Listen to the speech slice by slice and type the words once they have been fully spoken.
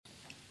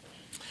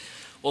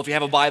Well, if you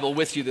have a Bible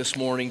with you this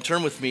morning,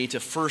 turn with me to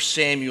 1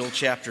 Samuel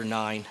chapter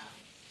 9.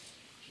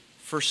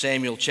 1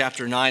 Samuel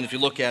chapter 9, if you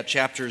look at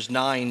chapters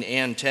 9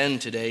 and 10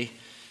 today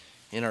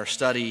in our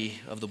study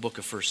of the book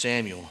of 1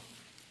 Samuel.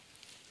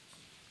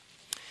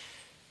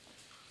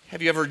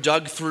 Have you ever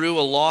dug through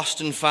a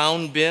lost and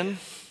found bin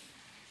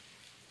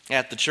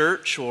at the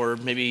church or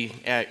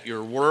maybe at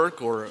your work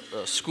or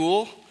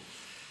school?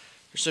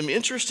 There's some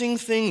interesting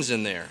things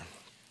in there.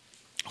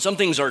 Some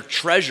things are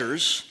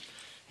treasures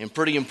and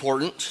pretty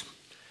important,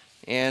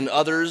 and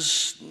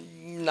others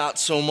not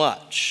so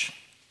much.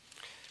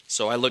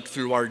 So I looked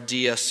through our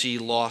DSC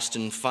Lost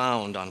and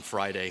Found on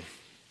Friday.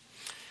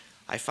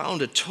 I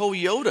found a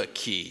Toyota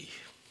key.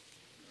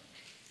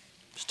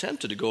 I was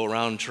tempted to go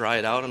around and try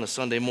it out on a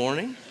Sunday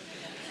morning.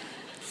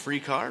 Free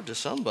car to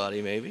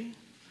somebody, maybe.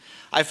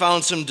 I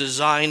found some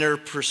designer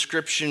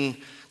prescription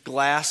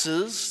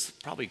glasses.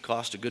 Probably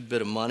cost a good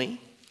bit of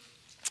money.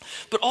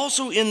 But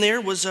also in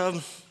there was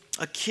a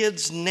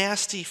kid's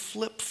nasty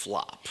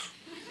flip-flop.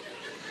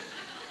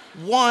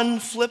 One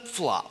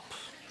flip-flop.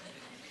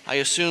 I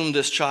assume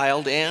this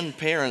child and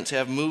parents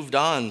have moved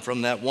on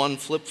from that one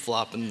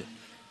flip-flop and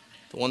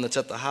the one that's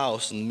at the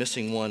house and the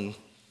missing one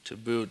to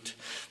boot.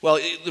 Well,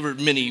 there were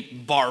many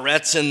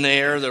barrettes in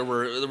there. There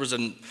was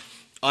an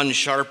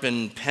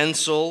unsharpened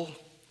pencil.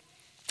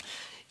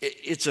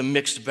 It's a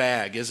mixed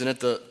bag, isn't it?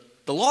 The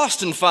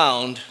lost and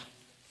found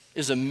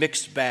is a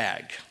mixed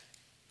bag.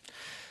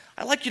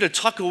 I'd like you to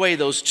tuck away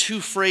those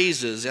two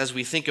phrases as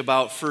we think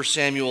about 1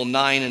 Samuel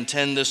 9 and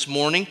 10 this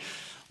morning.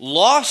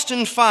 Lost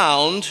and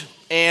found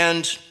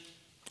and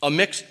a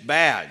mixed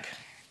bag.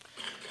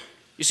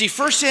 You see,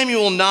 1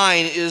 Samuel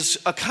 9 is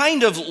a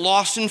kind of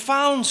lost and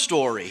found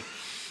story,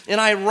 an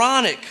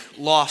ironic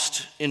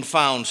lost and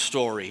found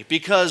story,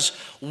 because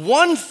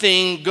one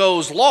thing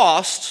goes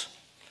lost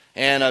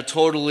and a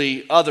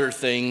totally other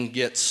thing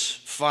gets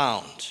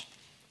found.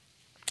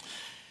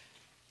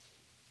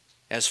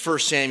 As 1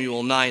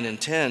 Samuel 9 and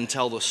 10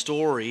 tell the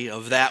story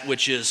of that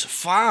which is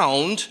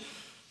found,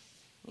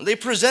 they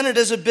present it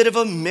as a bit of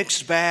a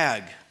mixed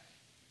bag.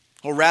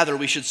 Or rather,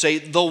 we should say,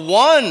 the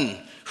one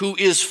who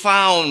is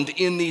found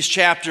in these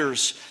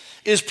chapters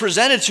is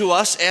presented to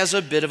us as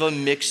a bit of a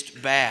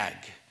mixed bag.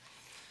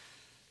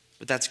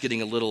 But that's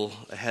getting a little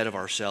ahead of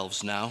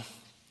ourselves now.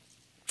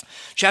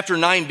 Chapter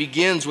 9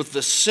 begins with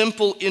the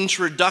simple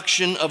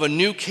introduction of a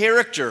new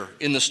character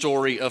in the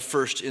story of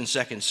 1 and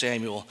 2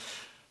 Samuel.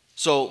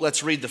 So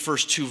let's read the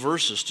first two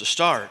verses to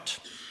start.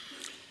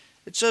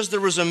 It says,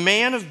 "There was a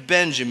man of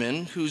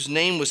Benjamin whose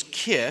name was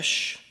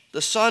Kish,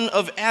 the son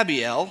of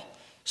Abiel,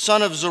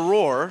 son of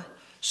Zeror,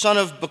 son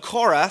of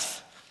Bechorath,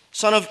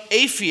 son of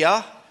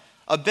Aphiah,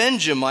 a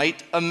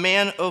Benjamite, a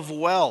man of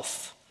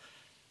wealth.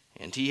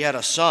 And he had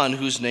a son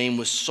whose name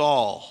was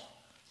Saul,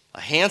 a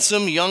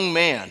handsome young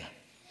man.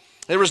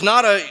 There was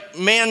not a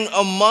man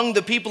among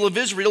the people of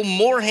Israel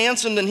more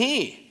handsome than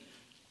he.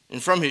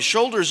 And from his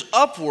shoulders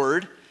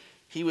upward,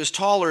 he was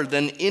taller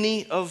than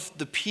any of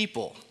the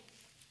people."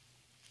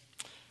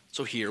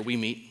 So here we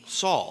meet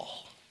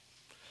Saul.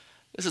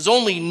 This is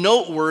only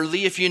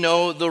noteworthy if you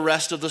know the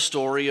rest of the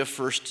story of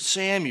 1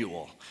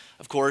 Samuel.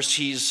 Of course,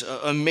 he's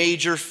a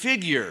major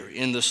figure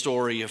in the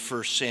story of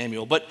 1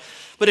 Samuel. But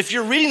if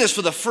you're reading this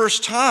for the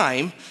first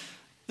time,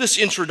 this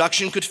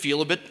introduction could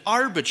feel a bit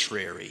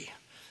arbitrary.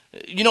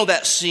 You know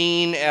that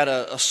scene at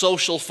a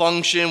social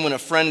function when a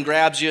friend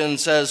grabs you and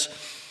says,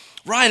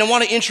 "Ryan, I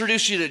want to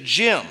introduce you to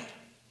Jim."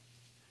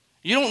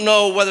 You don't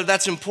know whether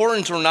that's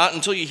important or not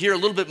until you hear a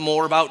little bit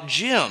more about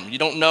Jim. You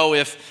don't know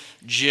if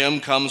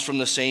Jim comes from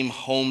the same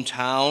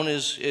hometown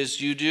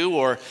as you do,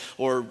 or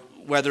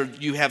whether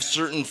you have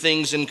certain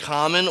things in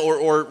common,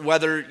 or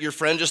whether your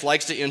friend just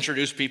likes to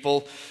introduce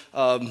people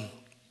a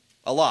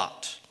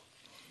lot.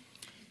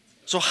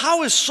 So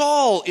how is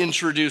Saul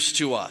introduced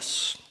to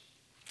us?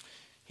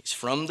 He's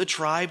from the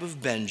tribe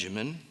of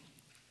Benjamin.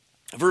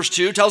 Verse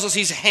 2 tells us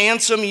he's a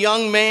handsome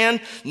young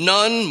man,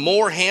 none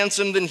more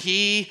handsome than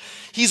he.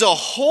 He's a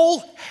whole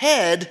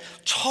head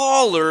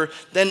taller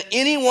than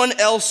anyone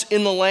else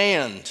in the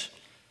land.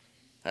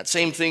 That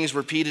same thing is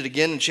repeated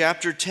again in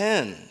chapter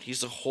 10.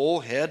 He's a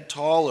whole head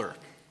taller.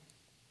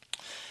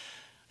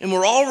 And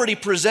we're already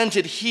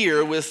presented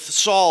here with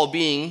Saul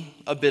being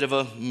a bit of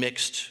a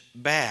mixed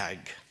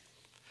bag.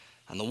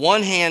 On the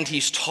one hand,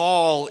 he's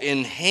tall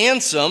and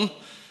handsome,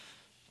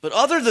 but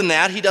other than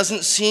that, he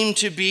doesn't seem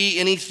to be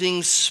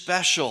anything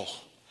special.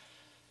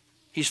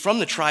 He's from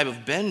the tribe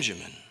of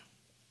Benjamin.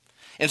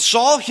 And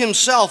Saul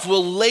himself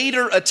will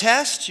later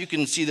attest, you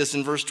can see this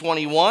in verse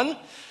 21,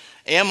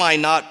 "Am I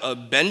not a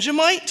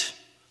Benjamite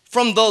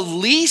from the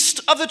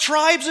least of the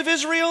tribes of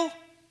Israel?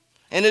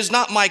 And is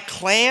not my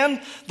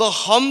clan the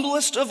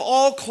humblest of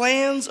all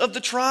clans of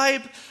the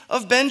tribe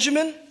of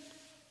Benjamin?"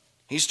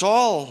 He's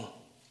tall,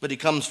 but he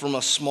comes from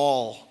a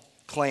small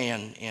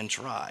clan and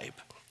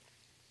tribe.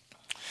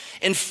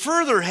 And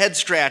further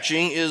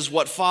head-scratching is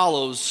what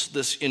follows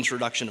this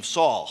introduction of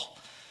Saul.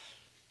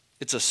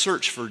 It's a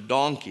search for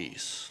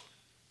donkeys.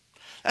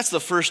 That's the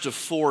first of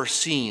four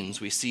scenes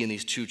we see in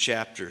these two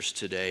chapters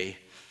today.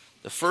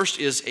 The first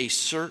is a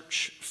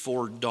search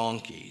for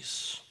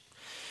donkeys.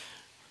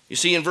 You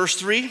see in verse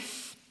 3,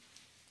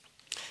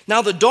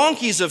 now the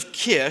donkeys of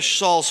Kish,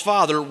 Saul's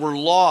father, were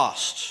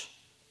lost.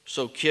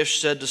 So Kish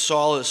said to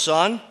Saul his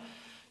son,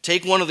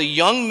 take one of the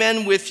young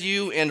men with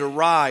you and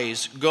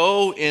arise,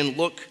 go and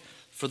look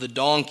for the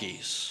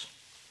donkeys.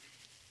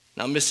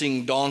 Now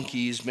missing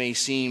donkeys may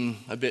seem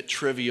a bit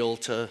trivial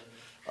to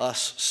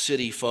us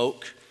city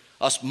folk,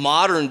 us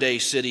modern day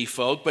city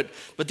folk, but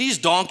these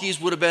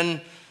donkeys would have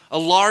been a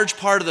large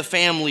part of the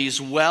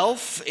family's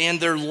wealth and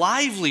their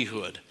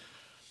livelihood.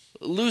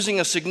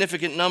 Losing a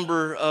significant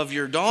number of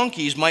your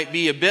donkeys might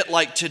be a bit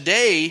like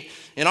today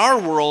in our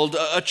world,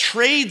 a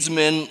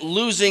tradesman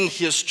losing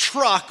his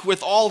truck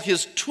with all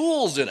his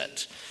tools in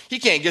it. He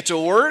can't get to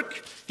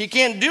work. He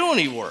can't do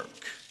any work.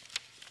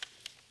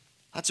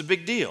 That's a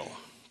big deal.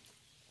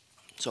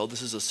 So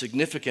this is a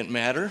significant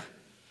matter,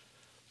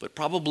 but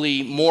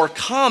probably more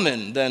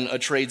common than a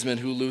tradesman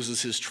who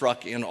loses his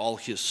truck and all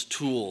his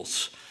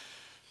tools.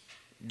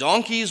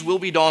 Donkeys will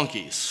be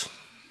donkeys.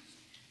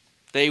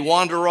 They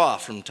wander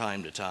off from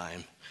time to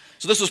time.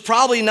 So this was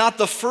probably not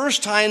the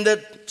first time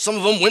that some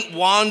of them went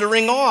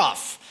wandering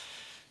off.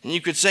 And you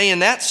could say in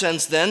that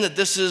sense then that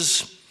this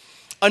is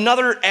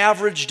another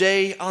average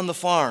day on the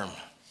farm.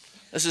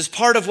 This is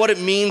part of what it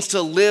means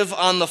to live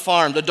on the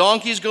farm. The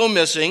donkeys go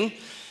missing,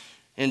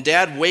 and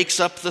Dad wakes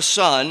up the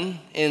son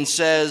and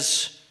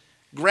says,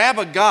 grab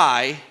a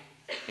guy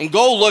and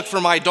go look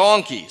for my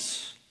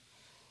donkeys.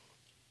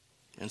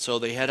 And so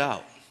they head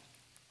out,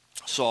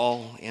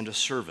 Saul and a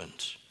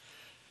servant.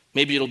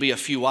 Maybe it'll be a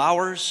few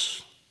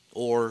hours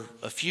or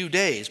a few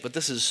days, but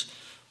this is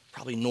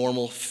probably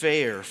normal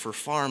fare for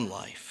farm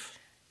life.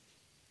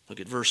 Look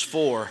at verse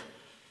 4.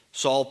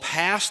 Saul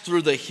passed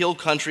through the hill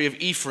country of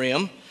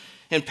Ephraim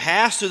and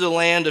passed through the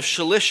land of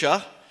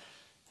Shalisha,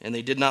 and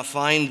they did not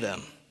find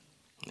them.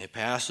 They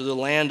passed through the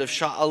land of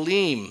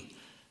Sha'alim,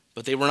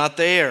 but they were not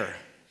there.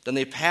 Then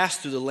they passed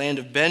through the land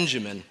of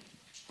Benjamin,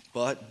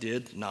 but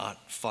did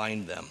not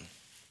find them.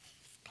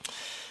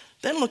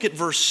 Then look at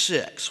verse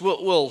 6.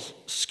 We'll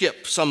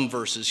skip some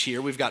verses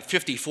here. We've got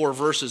 54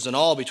 verses in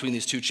all between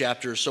these two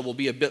chapters, so we'll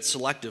be a bit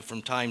selective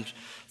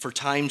for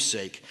time's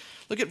sake.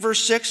 Look at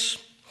verse 6.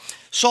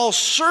 Saul's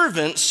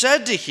servant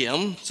said to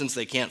him, since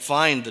they can't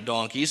find the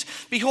donkeys,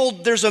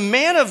 behold, there's a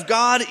man of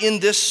God in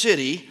this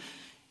city,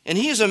 and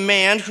he is a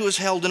man who is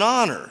held in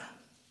honor.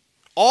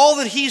 All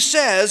that he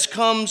says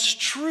comes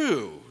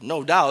true.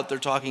 No doubt they're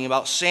talking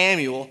about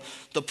Samuel,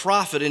 the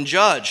prophet and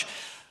judge.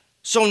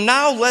 So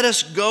now let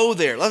us go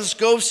there. Let us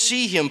go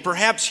see him.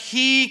 Perhaps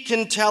he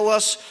can tell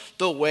us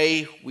the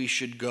way we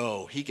should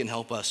go. He can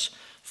help us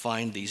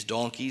find these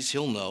donkeys.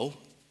 He'll know.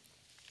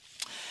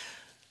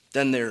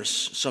 Then there's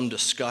some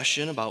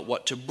discussion about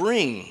what to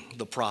bring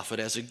the prophet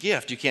as a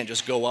gift. You can't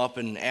just go up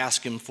and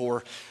ask him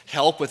for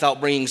help without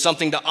bringing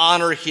something to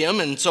honor him.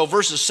 And so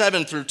verses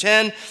 7 through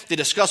 10, they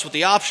discuss what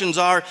the options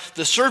are.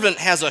 The servant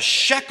has a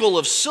shekel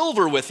of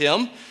silver with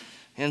him,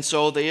 and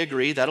so they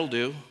agree, that'll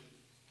do.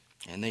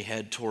 And they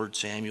head toward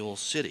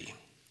Samuel's city,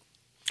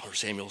 or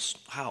Samuel's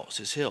house,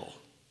 his hill.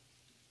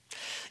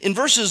 In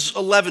verses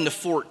 11 to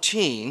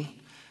 14,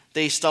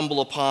 they stumble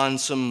upon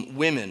some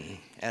women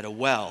at a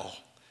well,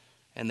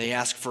 and they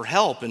ask for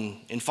help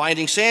in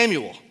finding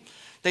Samuel.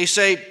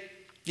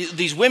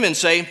 These women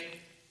say,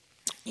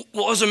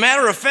 well, as a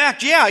matter of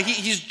fact, yeah,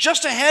 he's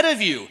just ahead of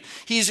you.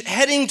 He's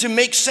heading to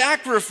make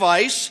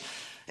sacrifice,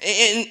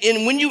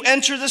 and when you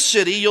enter the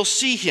city, you'll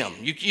see him.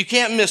 You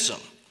can't miss him.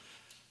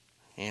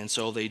 And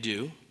so they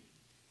do.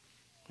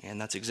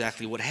 And that's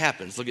exactly what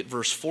happens. Look at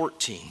verse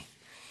 14.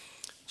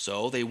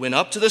 So they went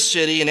up to the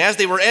city, and as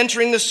they were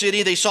entering the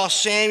city, they saw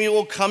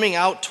Samuel coming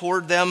out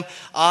toward them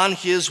on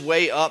his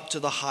way up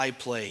to the high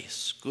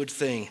place. Good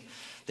thing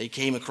they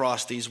came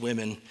across these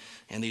women,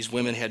 and these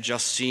women had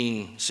just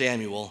seen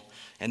Samuel,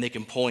 and they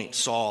can point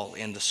Saul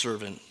and the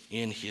servant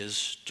in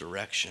his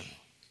direction.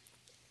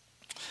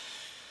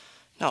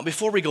 Now,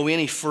 before we go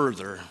any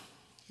further,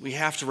 we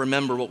have to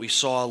remember what we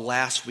saw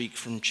last week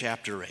from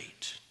chapter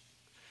 8.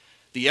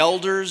 The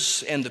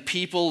elders and the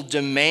people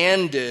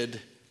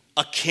demanded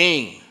a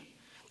king.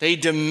 They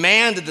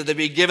demanded that they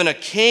be given a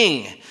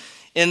king,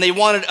 and they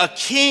wanted a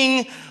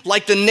king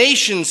like the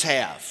nations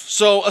have.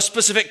 So a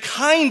specific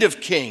kind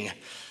of king.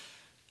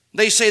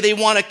 They say they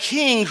want a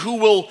king who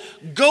will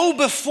go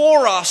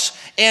before us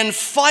and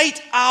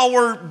fight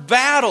our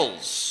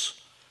battles.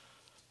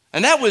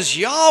 And that was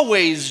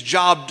Yahweh's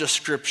job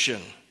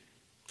description.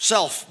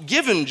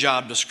 Self-given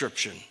job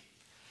description.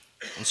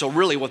 And so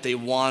really what they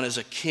want is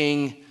a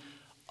king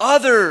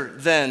other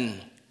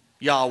than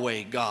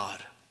Yahweh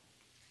God.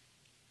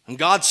 And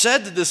God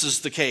said that this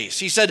is the case.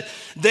 He said,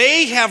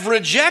 they have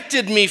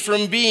rejected me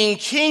from being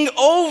king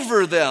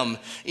over them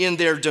in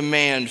their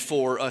demand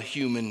for a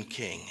human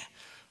king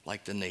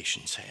like the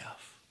nations have.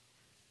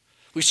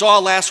 We saw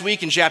last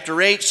week in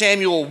chapter 8,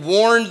 Samuel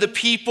warned the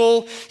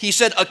people. He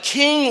said, a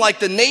king like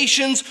the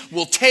nations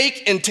will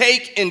take and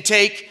take and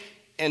take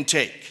and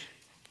take.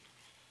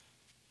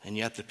 And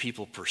yet the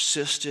people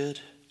persisted.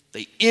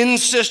 They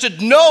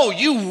insisted, no,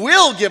 you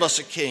will give us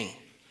a king.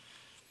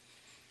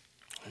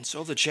 And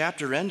so the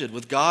chapter ended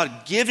with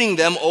God giving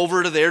them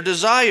over to their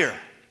desire.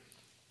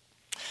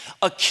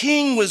 A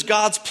king was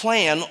God's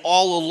plan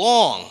all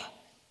along.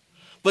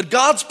 But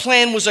God's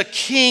plan was a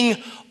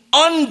king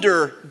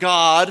under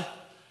God,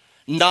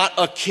 not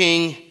a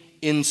king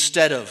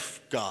instead of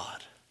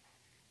God.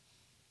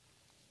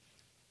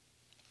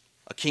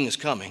 A king is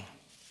coming.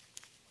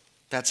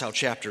 That's how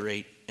chapter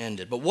 8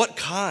 ended. But what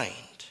kind?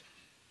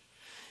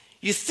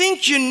 You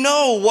think you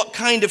know what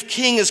kind of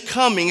king is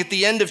coming at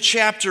the end of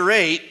chapter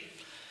 8,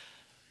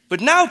 but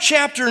now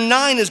chapter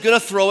 9 is going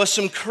to throw us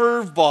some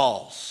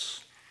curveballs.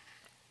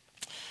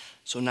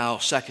 So now,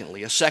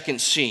 secondly, a second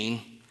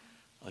scene,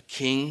 a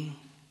king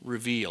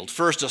revealed.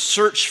 First, a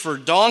search for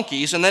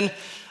donkeys, and then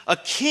a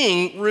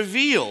king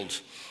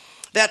revealed.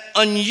 That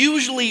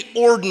unusually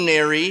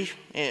ordinary,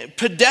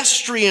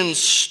 pedestrian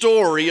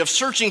story of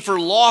searching for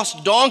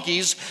lost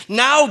donkeys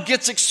now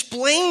gets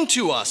explained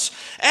to us.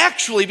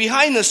 Actually,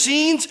 behind the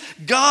scenes,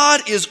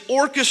 God is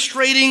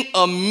orchestrating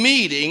a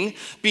meeting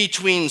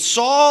between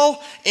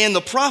Saul and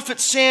the prophet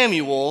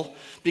Samuel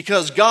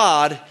because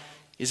God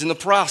is in the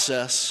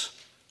process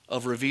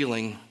of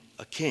revealing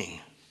a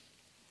king.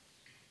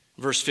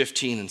 Verse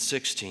 15 and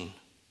 16.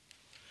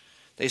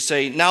 They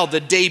say, now the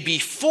day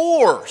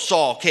before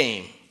Saul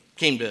came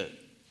to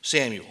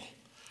Samuel,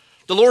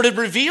 the Lord had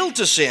revealed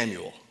to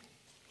Samuel,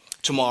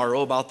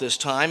 tomorrow about this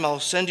time I'll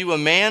send you a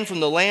man from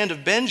the land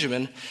of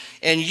Benjamin,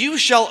 and you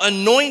shall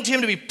anoint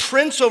him to be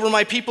prince over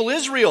my people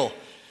Israel.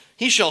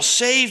 He shall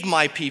save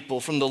my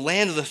people from the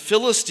land of the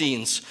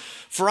Philistines,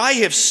 for I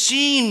have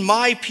seen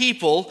my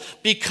people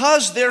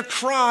because their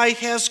cry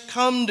has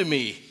come to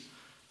me.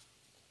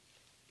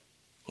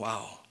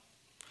 Wow.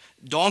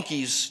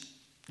 Donkeys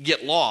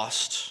get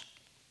lost,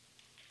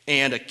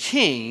 and a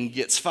king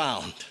gets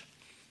found.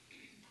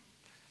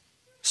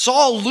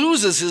 Saul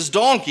loses his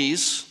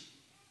donkeys,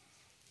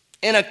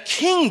 and a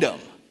kingdom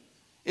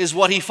is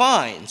what he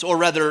finds, or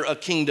rather, a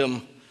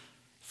kingdom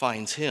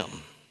finds him.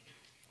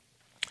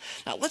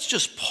 Now, let's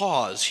just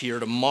pause here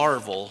to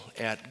marvel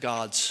at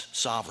God's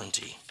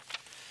sovereignty.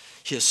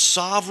 His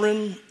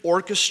sovereign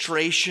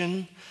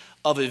orchestration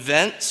of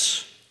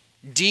events,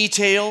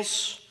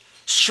 details,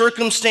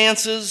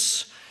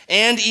 circumstances,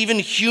 and even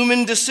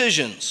human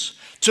decisions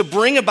to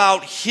bring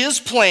about his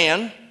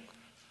plan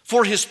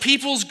for his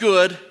people's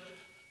good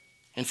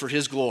and for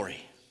his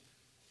glory.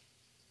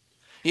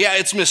 Yeah,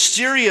 it's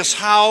mysterious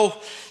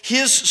how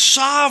his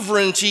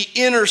sovereignty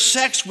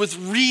intersects with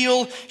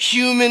real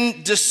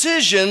human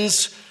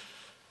decisions,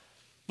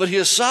 but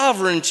his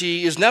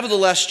sovereignty is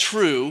nevertheless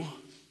true,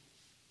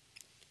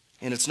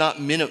 and it's not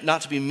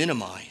to be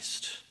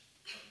minimized.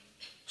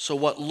 So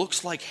what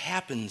looks like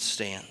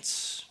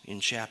happenstance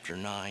in chapter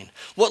 9,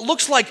 what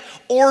looks like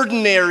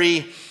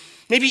ordinary,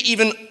 maybe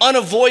even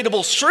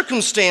unavoidable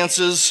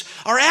circumstances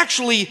are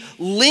actually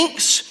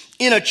links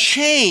in a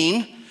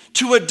chain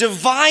to a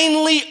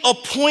divinely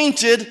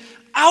appointed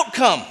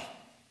outcome.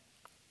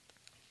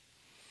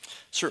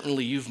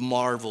 Certainly you've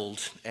marveled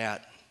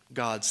at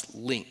God's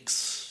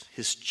links,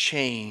 his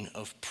chain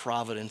of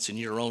providence in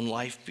your own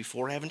life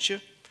before, haven't you?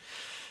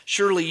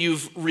 Surely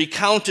you've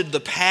recounted the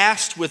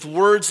past with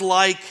words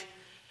like,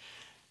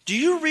 do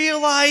you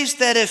realize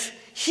that if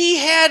he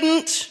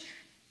hadn't,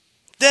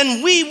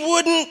 then we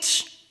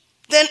wouldn't,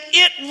 then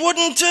it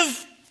wouldn't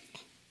have,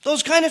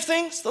 those kind of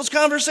things, those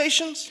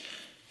conversations?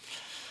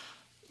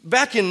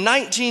 Back in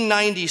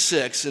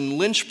 1996 in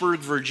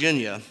Lynchburg,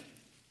 Virginia,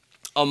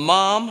 a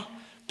mom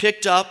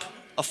picked up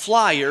a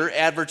flyer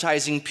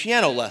advertising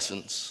piano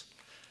lessons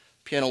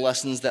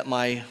that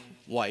my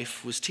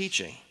wife was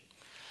teaching.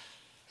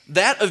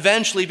 That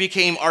eventually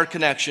became our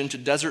connection to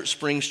Desert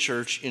Springs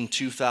Church in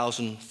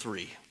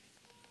 2003.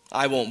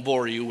 I won't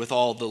bore you with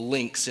all the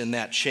links in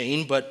that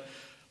chain, but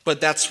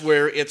that's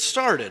where it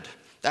started.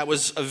 That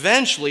was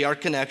eventually our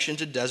connection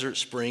to Desert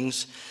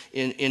Springs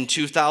in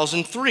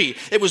 2003.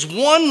 It was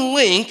one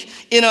link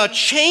in a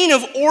chain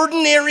of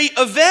ordinary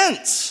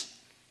events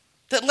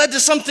that led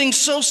to something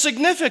so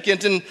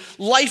significant and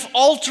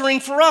life-altering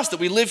for us, that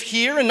we live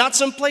here and not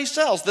someplace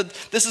else, that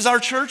this is our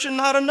church and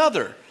not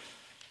another.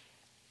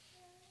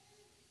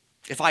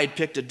 If I had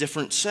picked a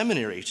different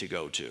seminary to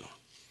go to,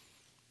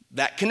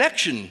 that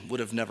connection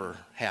would have never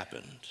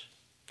happened.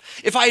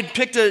 If I had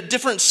picked a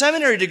different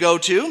seminary to go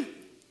to,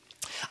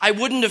 I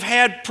wouldn't have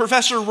had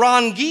Professor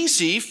Ron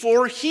Giese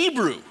for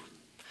Hebrew.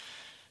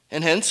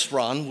 And hence,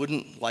 Ron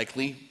wouldn't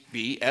likely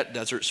be at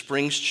Desert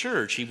Springs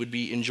Church. He would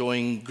be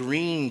enjoying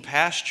green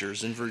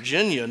pastures in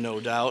Virginia, no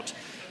doubt,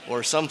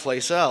 or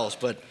someplace else.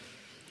 But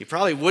he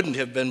probably wouldn't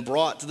have been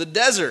brought to the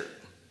desert.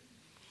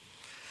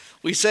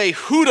 We say,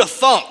 who'da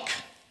thunk?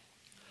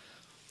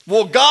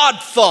 Well, God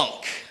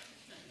thunk.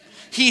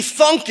 He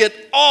thunk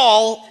it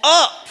all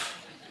up.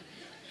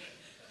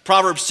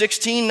 Proverbs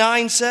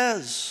 16:9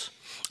 says,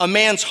 a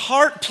man's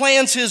heart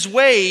plans his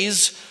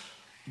ways,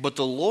 but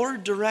the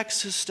Lord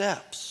directs his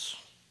steps.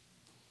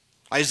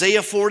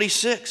 Isaiah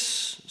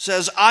 46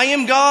 says, I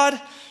am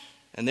God,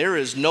 and there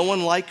is no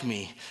one like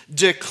me,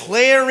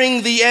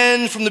 declaring the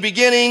end from the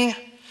beginning,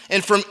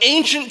 and from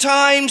ancient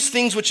times,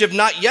 things which have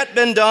not yet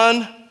been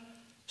done,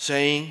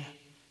 saying,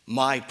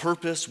 my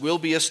purpose will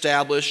be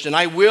established, and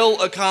I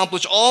will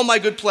accomplish all my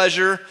good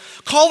pleasure,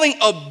 calling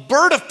a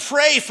bird of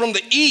prey from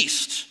the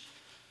east,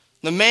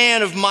 the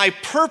man of my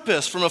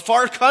purpose from a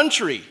far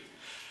country.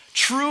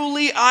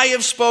 Truly I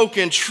have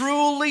spoken,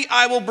 truly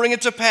I will bring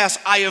it to pass.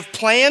 I have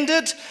planned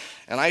it,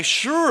 and I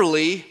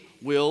surely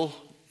will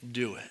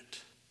do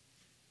it.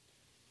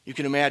 You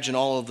can imagine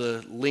all of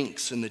the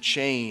links in the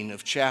chain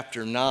of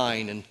chapter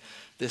 9 and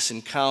this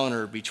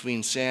encounter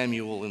between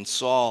Samuel and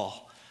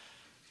Saul.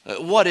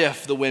 What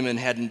if the women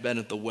hadn't been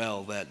at the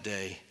well that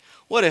day?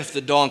 What if the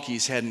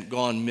donkeys hadn't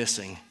gone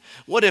missing?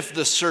 What if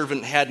the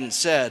servant hadn't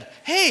said,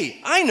 hey,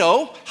 I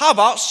know, how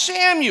about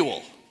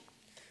Samuel?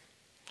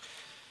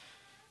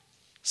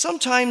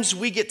 Sometimes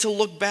we get to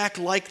look back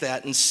like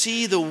that and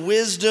see the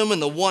wisdom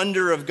and the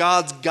wonder of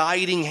God's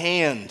guiding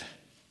hand,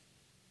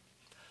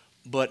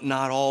 but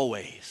not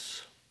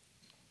always.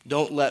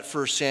 Don't let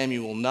 1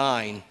 Samuel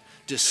 9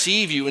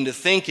 deceive you into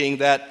thinking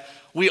that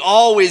we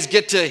always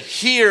get to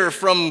hear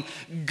from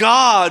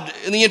God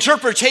in the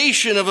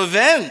interpretation of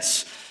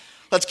events.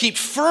 Let's keep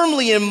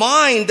firmly in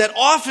mind that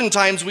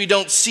oftentimes we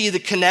don't see the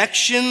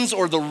connections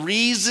or the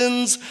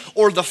reasons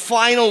or the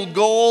final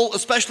goal,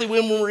 especially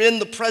when we're in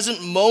the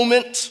present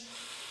moment.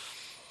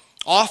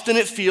 Often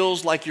it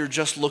feels like you're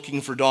just looking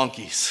for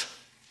donkeys.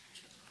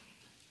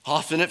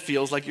 Often it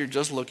feels like you're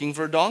just looking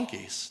for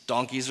donkeys.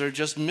 Donkeys are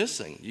just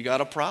missing. You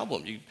got a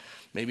problem. You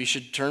maybe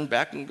should turn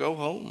back and go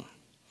home.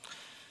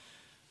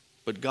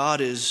 But God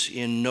is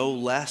in no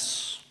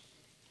less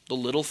the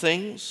little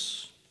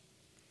things,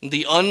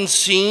 the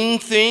unseen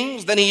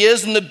things, than he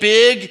is in the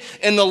big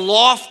and the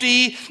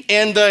lofty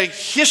and the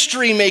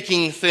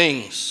history-making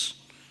things.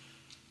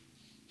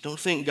 Don't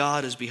think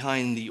God is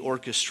behind the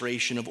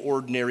orchestration of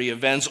ordinary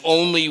events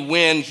only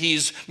when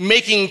he's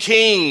making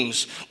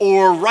kings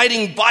or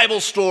writing Bible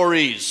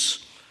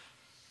stories.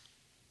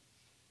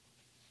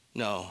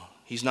 No,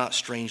 he's not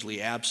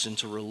strangely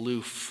absent or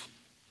aloof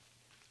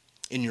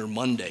in your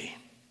Monday.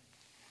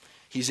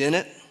 He's in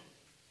it.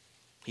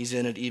 He's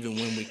in it even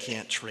when we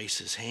can't trace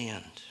his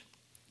hand.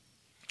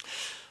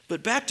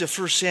 But back to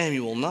 1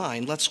 Samuel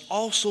 9, let's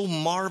also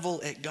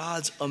marvel at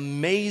God's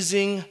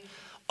amazing,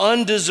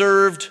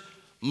 undeserved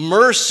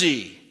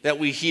mercy that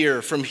we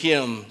hear from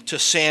him to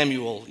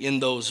Samuel in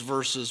those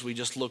verses we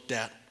just looked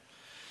at.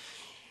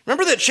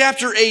 Remember that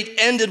chapter 8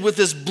 ended with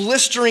this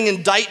blistering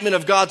indictment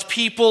of God's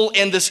people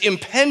and this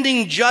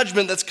impending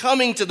judgment that's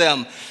coming to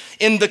them.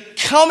 And the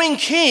coming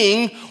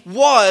king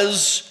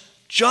was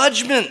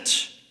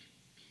judgment.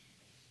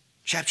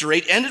 Chapter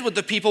 8 ended with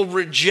the people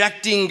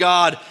rejecting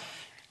God.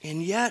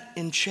 And yet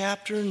in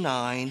chapter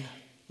 9,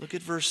 look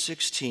at verse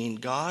 16,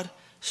 God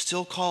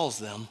still calls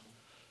them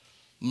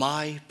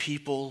my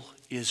people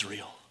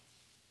Israel.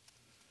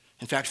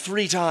 In fact,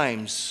 3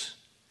 times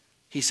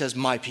he says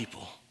my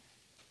people.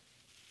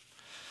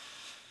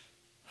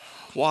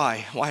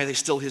 Why? Why are they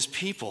still his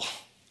people?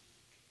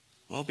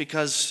 Well,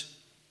 because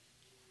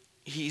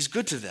he's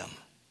good to them.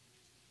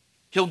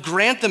 He'll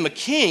grant them a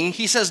king.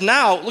 He says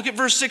now, look at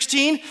verse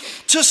 16,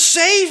 to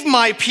save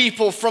my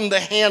people from the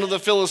hand of the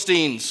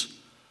Philistines.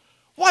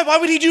 Why? Why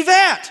would he do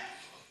that?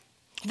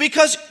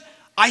 Because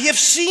I have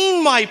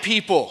seen my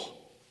people.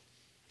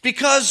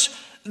 Because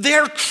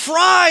their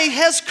cry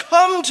has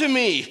come to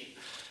me.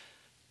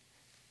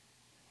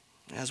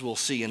 As we'll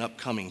see in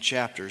upcoming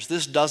chapters,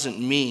 this doesn't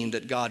mean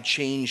that God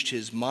changed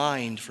his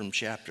mind from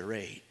chapter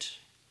 8.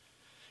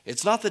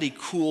 It's not that he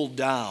cooled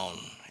down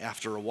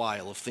after a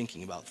while of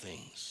thinking about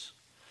things.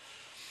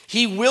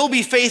 He will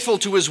be faithful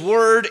to his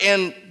word,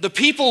 and the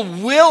people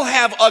will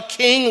have a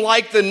king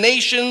like the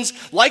nations,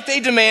 like they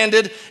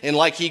demanded, and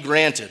like he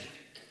granted.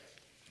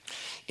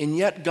 And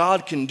yet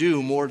God can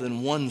do more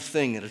than one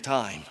thing at a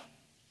time.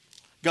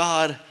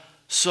 God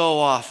so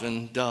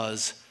often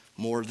does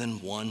more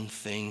than one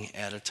thing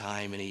at a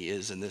time, and he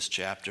is in this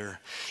chapter.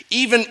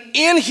 Even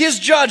in his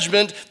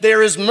judgment,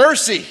 there is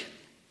mercy.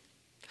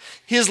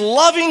 His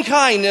loving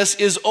kindness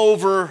is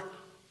over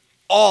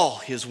all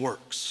his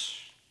works.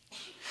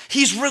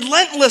 He's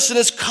relentless in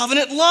his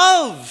covenant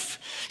love.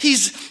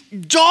 He's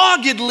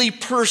doggedly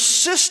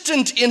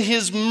persistent in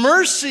his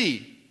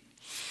mercy.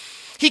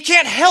 He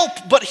can't help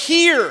but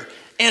hear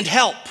and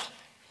help.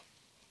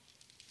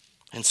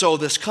 And so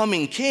this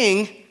coming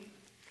king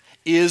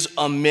is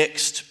a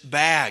mixed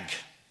bag.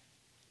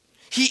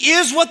 He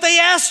is what they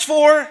asked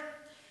for,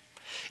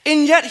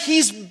 and yet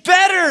he's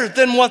better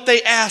than what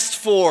they asked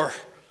for.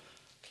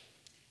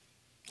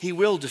 He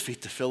will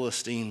defeat the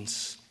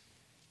Philistines.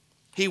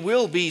 He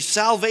will be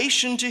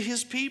salvation to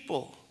his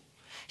people.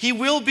 He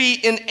will be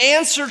an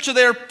answer to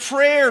their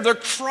prayer, their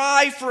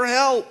cry for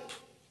help.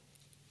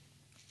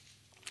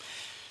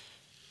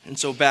 And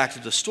so back to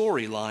the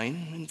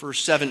storyline. In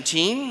verse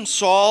 17,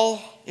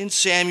 Saul and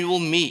Samuel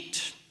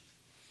meet.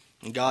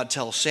 And God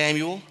tells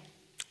Samuel,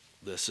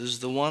 this is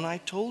the one I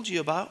told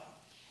you about.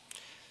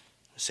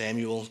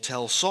 Samuel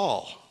tells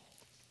Saul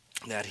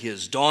that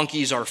his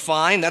donkeys are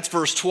fine. That's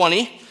verse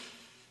 20.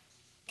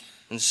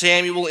 And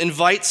Samuel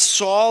invites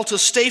Saul to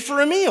stay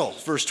for a meal.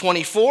 Verse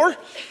 24,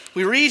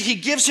 we read he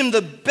gives him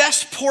the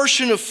best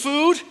portion of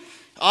food,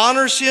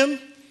 honors him.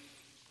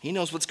 He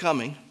knows what's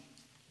coming.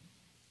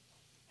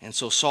 And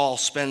so Saul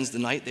spends the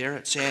night there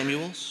at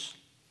Samuel's.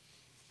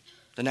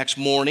 The next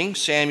morning,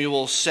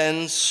 Samuel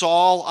sends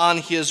Saul on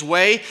his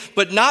way,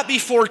 but not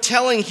before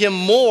telling him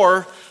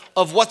more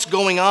of what's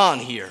going on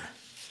here.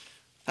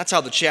 That's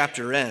how the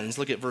chapter ends.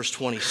 Look at verse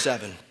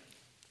 27.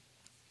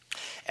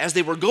 As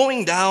they were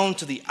going down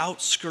to the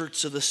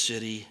outskirts of the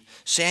city,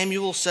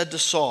 Samuel said to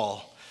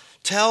Saul,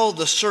 "Tell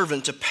the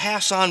servant to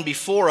pass on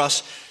before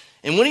us,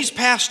 and when he's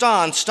passed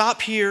on,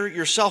 stop here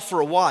yourself for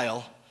a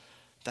while,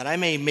 that I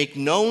may make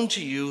known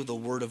to you the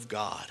word of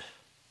God."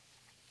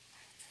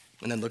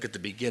 And then look at the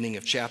beginning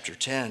of chapter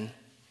 10.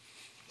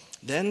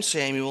 Then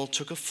Samuel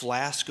took a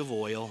flask of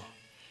oil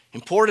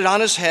and poured it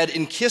on his head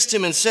and kissed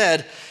him and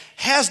said,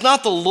 "Has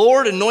not the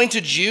Lord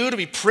anointed you to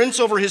be prince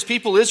over his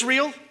people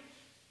Israel?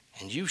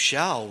 And you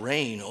shall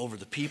reign over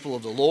the people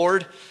of the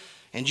Lord,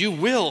 and you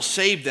will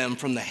save them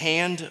from the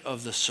hand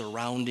of the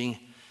surrounding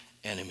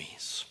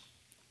enemies."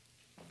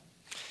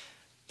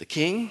 The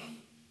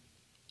king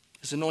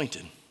is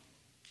anointed.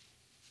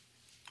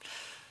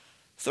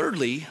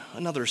 Thirdly,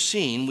 another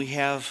scene, we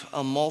have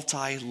a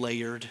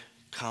multi-layered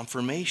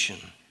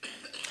confirmation.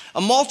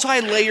 A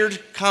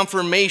multi-layered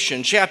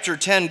confirmation. Chapter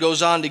 10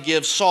 goes on to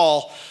give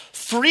Saul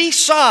 3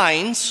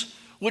 signs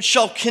which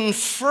shall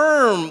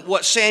confirm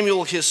what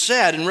Samuel has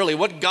said and really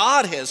what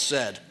God has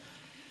said.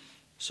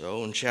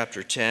 So in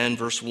chapter 10,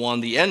 verse 1,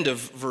 the end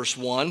of verse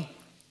 1,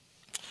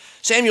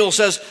 Samuel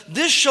says,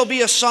 "This shall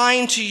be a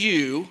sign to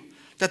you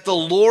that the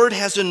Lord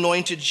has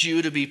anointed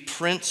you to be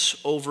prince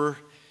over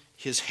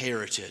his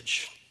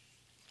heritage."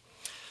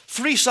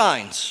 3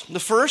 signs.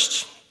 The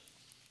first,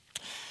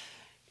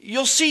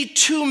 you'll see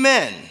 2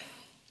 men,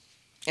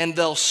 and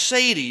they'll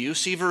say to you,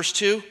 see verse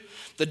 2,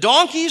 "The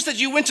donkeys that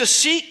you went to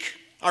seek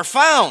are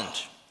found,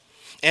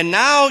 and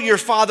now your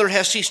father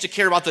has ceased to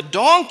care about the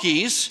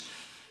donkeys."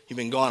 You've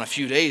been gone a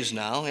few days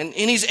now, and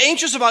he's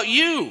anxious about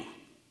you,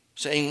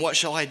 saying, "What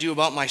shall I do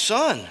about my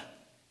son?"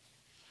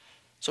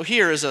 So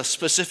here is a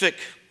specific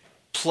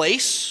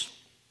place,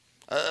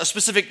 a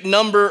specific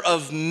number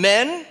of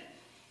men,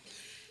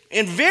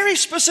 and very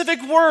specific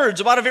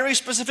words about a very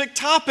specific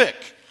topic.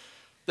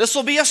 This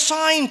will be a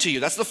sign to you.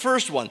 That's the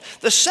first one.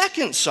 The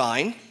second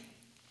sign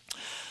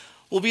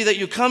will be that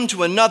you come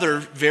to another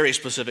very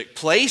specific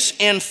place,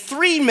 and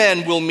 3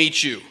 men will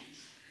meet you.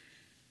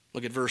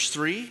 Look at verse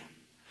 3.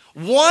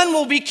 One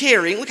will be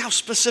carrying, look how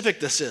specific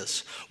this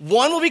is.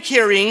 One will be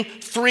carrying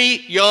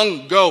 3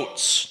 young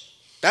goats.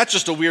 That's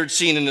just a weird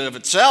scene in and of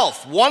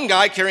itself. One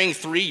guy carrying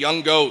 3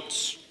 young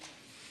goats.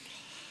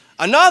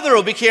 Another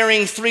will be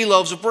carrying 3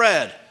 loaves of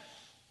bread,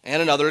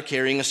 and another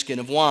carrying a skin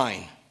of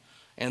wine.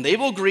 And they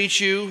will greet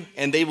you,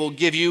 and they will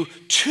give you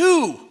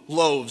 2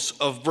 loaves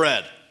of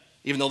bread,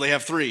 even though they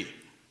have 3.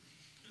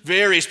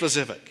 Very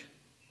specific.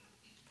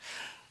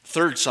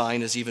 Third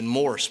sign is even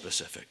more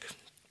specific.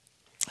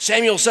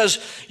 Samuel says,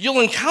 you'll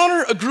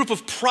encounter a group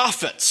of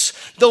prophets.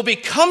 They'll be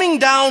coming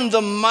down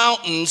the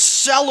mountain,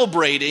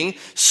 celebrating,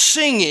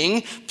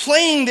 singing,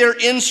 playing their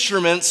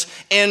instruments,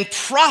 and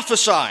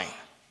prophesying.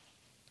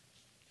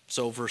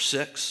 So verse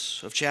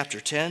 6 of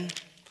chapter 10,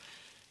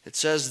 it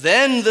says,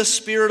 "Then the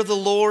Spirit of the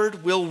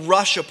Lord will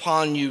rush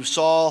upon you,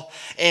 Saul,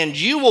 and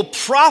you will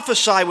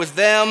prophesy with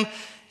them,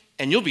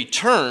 and you'll be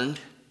turned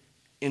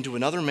into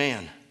another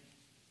man."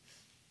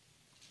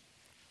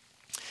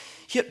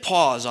 Hit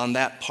pause on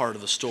that part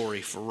of the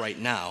story for right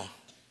now.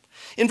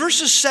 In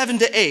verses 7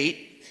 to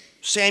 8,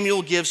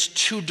 Samuel gives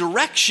 2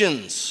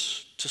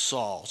 directions to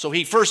Saul. So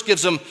he first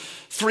gives him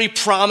 3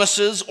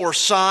 promises or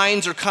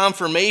signs or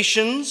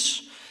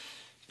confirmations.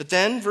 But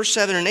then, verse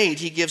 7 and 8,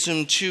 he gives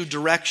him 2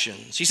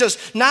 directions. He says,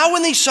 "Now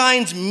when these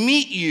signs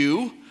meet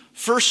you,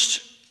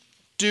 first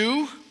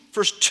to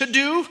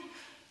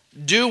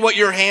do what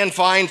your hand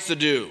finds to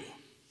do,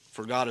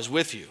 for God is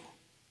with you.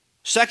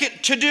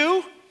 Second, to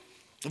do,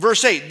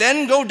 verse 8,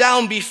 then go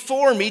down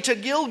before me to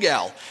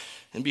Gilgal.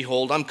 And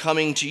behold, I'm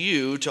coming to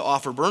you to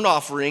offer burnt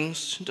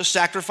offerings, to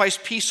sacrifice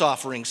peace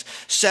offerings.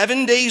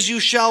 7 days you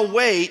shall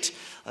wait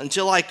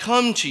until I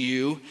come to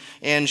you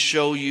and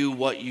show you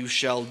what you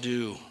shall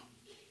do."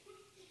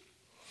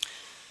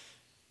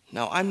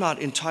 Now, I'm not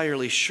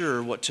entirely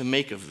sure what to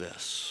make of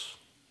this.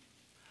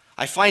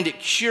 I find it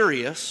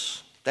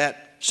curious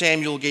that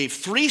Samuel gave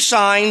 3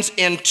 signs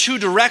and 2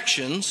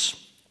 directions,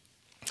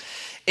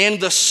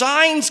 and the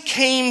signs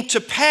came to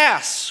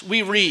pass,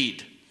 we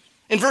read.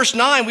 In verse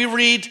 9, we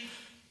read,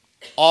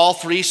 all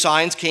 3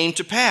 signs came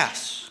to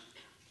pass.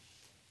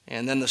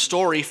 And then the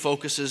story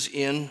focuses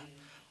in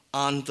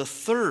on the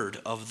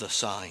third of the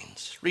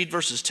signs. Read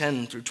verses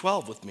 10 through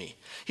 12 with me.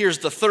 Here's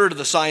the third of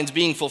the signs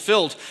being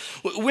fulfilled.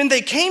 When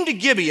they came to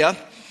Gibeah,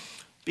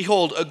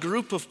 behold, a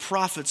group of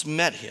prophets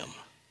met him.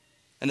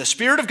 And the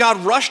Spirit of God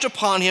rushed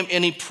upon him,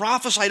 and he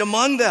prophesied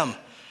among them.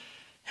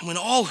 And when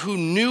all who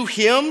knew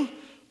him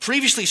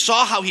previously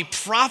saw how he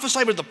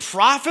prophesied with the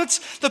prophets,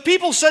 the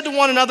people said to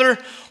one another,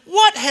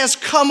 "What has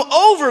come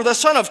over the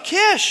son of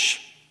Kish?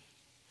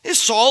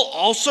 Is Saul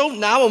also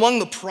now among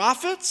the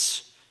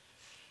prophets?"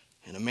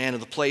 And a man of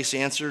the place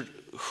answered,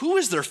 "Who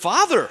is their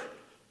father?"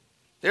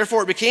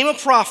 Therefore it became a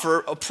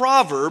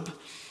proverb,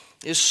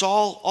 "Is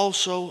Saul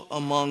also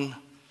among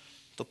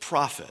the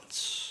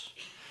prophets?"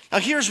 Now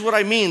here's what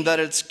I mean that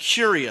it's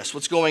curious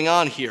what's going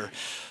on here.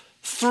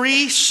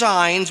 3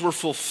 signs were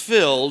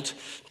fulfilled,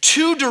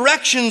 2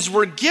 directions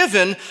were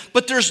given,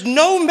 but there's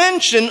no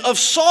mention of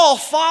Saul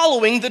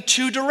following the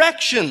 2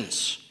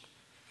 directions.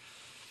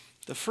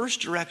 The first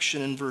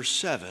direction in verse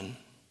 7,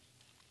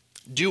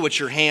 "Do what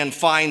your hand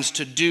finds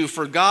to do,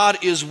 for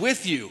God is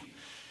with you,"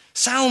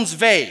 sounds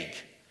vague.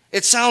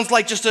 It sounds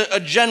like just a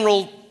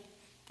general,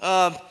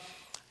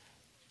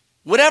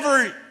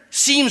 whatever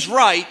seems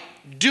right,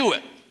 do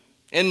it,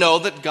 and know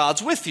that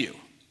God's with you.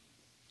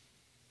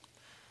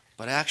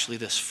 But actually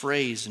this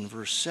phrase in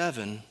verse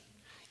 7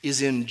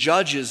 is in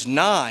Judges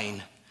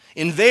 9.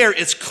 And there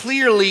it's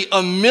clearly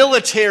a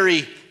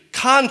military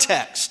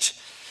context.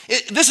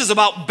 This is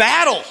about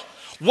battle.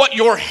 What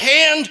your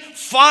hand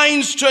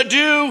finds to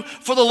do,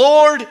 for the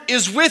Lord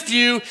is with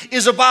you,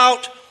 is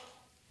about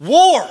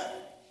war.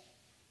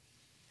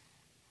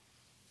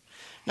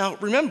 Now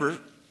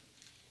remember,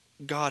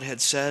 God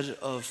had said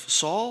of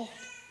Saul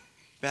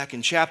back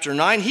in chapter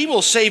 9, "He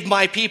will save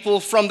my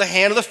people from the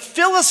hand of the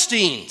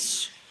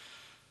Philistines."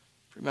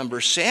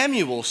 Remember,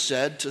 Samuel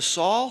said to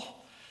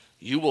Saul,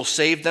 "You will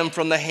save them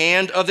from the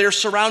hand of their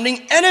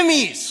surrounding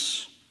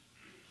enemies."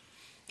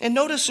 And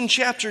notice in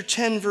chapter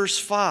 10, verse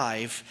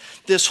 5,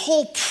 this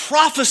whole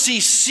prophecy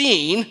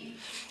scene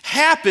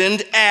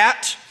happened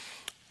at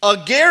a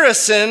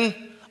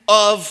garrison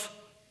of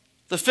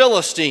the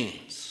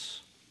Philistines,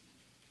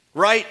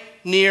 right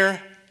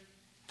near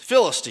the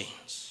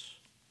Philistines.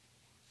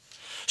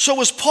 So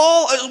was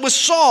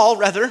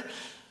Saul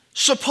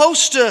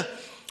supposed to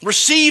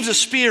receive the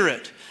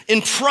Spirit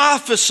and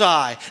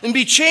prophesy and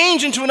be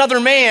changed into another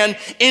man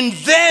and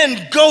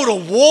then go to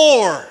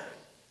war?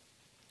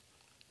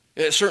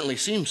 It certainly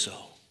seems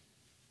so.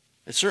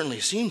 It certainly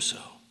seems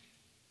so.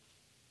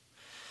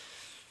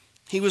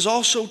 He was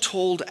also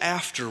told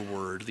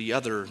afterward, the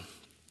other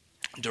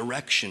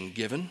direction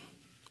given,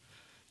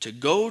 to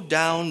go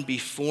down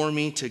before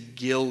me to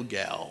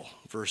Gilgal,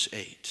 verse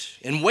 8,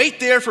 and wait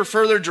there for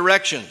further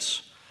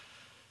directions.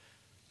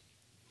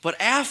 But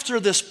after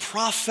this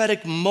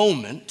prophetic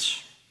moment,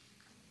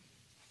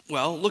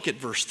 well, look at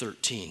verse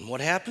 13.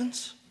 What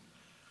happens?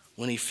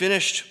 When he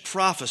finished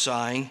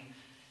prophesying,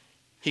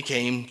 he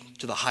came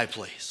to the high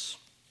place.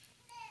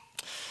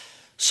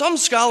 Some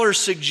scholars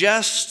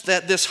suggest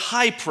that this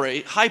high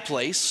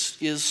place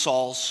is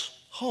Saul's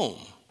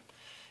home.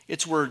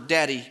 It's where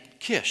Daddy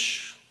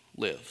Kish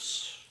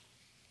lives.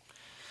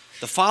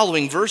 The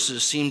following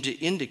verses seem to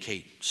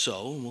indicate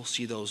so, and we'll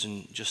see those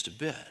in just a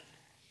bit.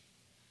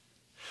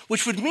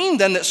 Which would mean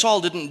then that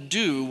Saul didn't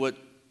do what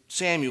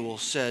Samuel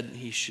said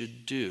he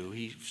should do.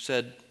 He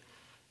said,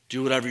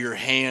 "Do whatever your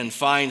hand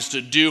finds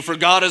to do, for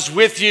God is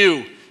with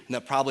you." And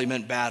that probably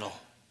meant battle.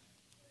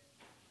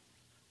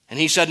 And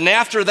he said, "And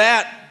after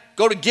that,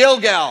 go to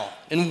Gilgal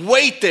and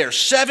wait there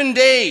 7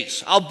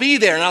 days. I'll be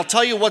there and I'll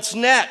tell you what's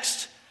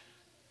next."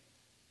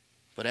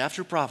 But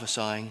after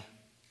prophesying,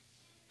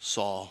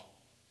 Saul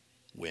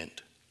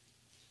went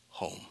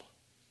home.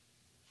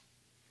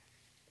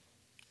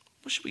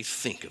 What should we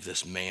think of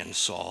this man,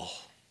 Saul?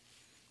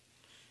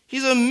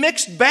 He's a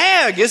mixed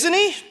bag, isn't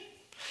he?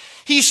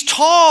 He's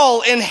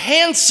tall and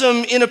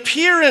handsome in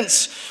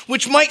appearance,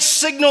 which might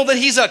signal that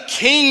he's a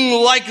king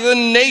like the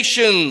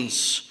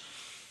nations.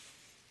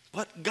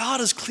 But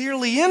God is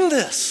clearly in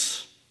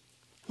this.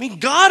 I mean,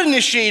 God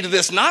initiated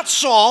this, not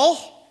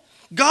Saul.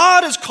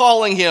 God is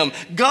calling him.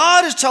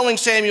 God is telling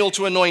Samuel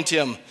to anoint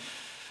him.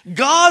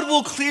 God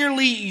will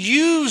clearly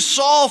use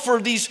Saul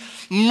for these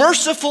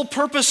merciful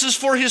purposes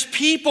for his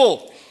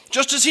people,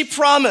 just as he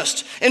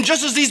promised, and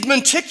just as these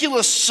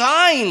meticulous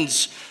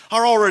signs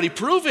are already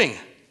proving.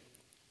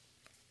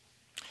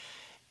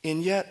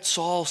 And yet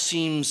Saul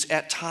seems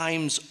at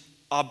times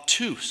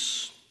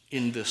obtuse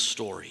in this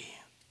story.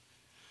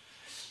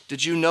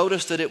 Did you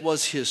notice that it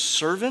was his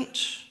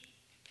servant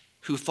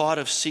who thought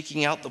of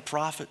seeking out the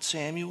prophet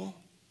Samuel?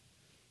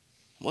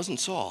 It wasn't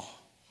Saul.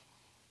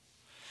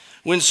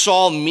 When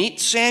Saul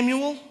meets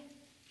Samuel,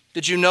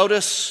 did you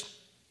notice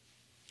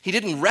he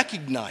didn't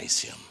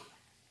recognize him?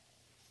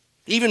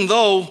 Even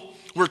though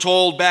we're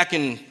told back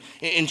in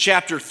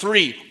chapter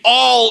 3,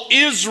 all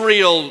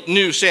Israel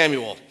knew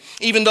Samuel.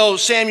 Even though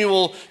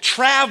Samuel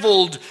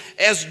traveled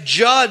as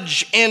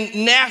judge and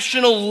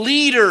national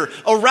leader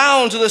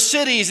around to the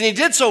cities, and he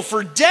did so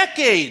for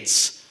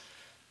decades.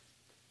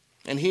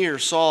 And here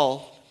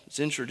Saul is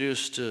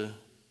introduced to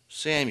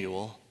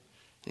Samuel,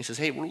 and he says,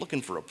 "Hey, we're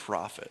looking for a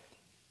prophet.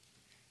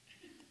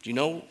 Do you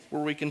know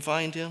where we can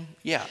find him?"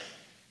 "Yeah,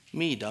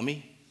 me,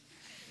 dummy."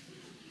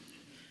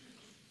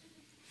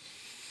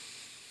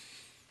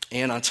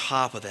 And on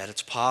top of that,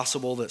 it's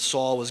possible that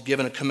Saul was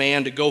given a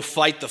command to go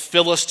fight the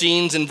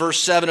Philistines in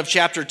verse 7 of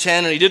chapter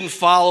 10, and he didn't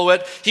follow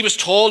it. He was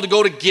told to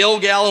go to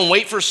Gilgal and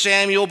wait for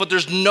Samuel, but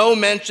there's no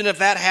mention of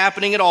that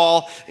happening at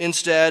all.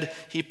 Instead,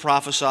 he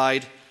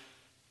prophesied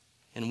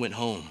and went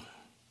home.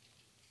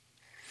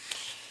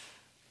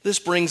 This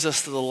brings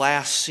us to the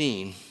last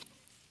scene,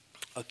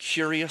 a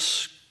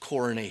curious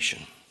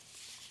coronation.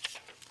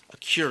 A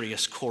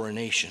curious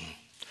coronation.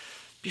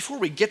 Before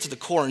we get to the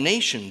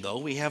coronation, though,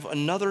 we have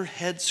another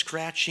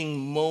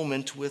head-scratching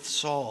moment with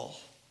Saul.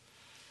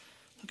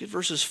 Look at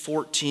verses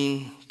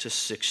 14 to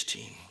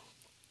 16.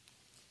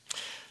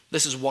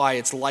 This is why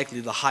it's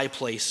likely the high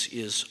place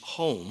is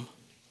home.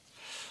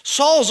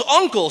 Saul's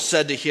uncle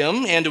said to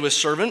him and to his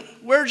servant,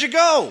 "Where'd you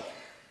go?"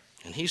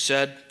 And he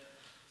said,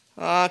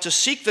 "To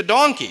seek the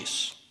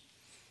donkeys.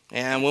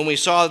 And when we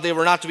saw that they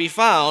were not to be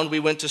found, we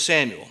went to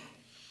Samuel."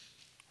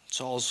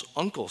 Saul's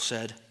uncle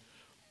said,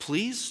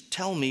 "Please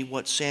tell me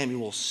what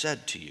Samuel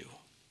said to you."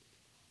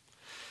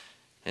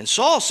 And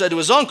Saul said to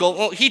his uncle,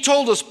 "Well, he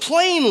told us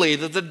plainly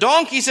that the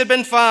donkeys had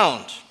been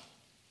found."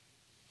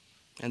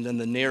 And then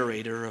the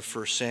narrator of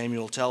 1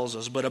 Samuel tells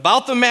us, "But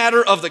about the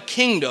matter of the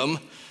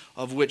kingdom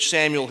of which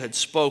Samuel had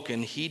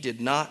spoken, he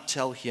did not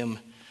tell him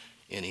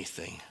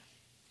anything."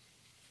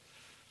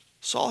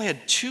 Saul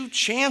had two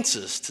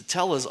chances to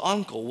tell his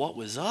uncle what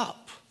was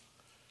up.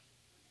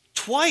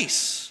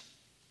 Twice.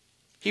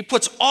 He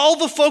puts all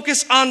the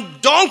focus on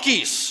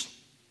donkeys.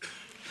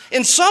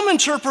 And some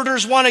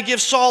interpreters want to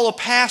give Saul a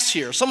pass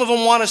here. Some of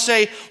them want to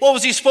say, what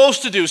was he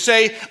supposed to do?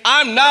 Say,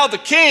 "I'm now the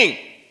king."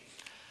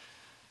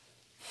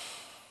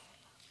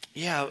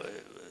 Yeah,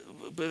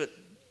 but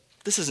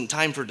this isn't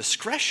time for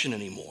discretion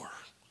anymore.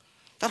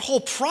 That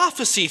whole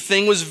prophecy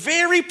thing was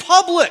very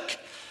public.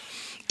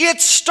 It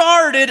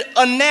started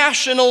a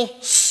national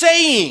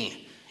saying.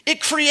 It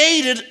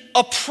created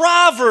a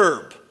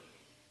proverb.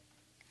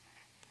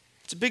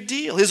 It's a big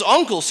deal. His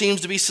uncle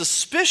seems to be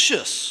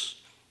suspicious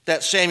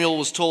that Saul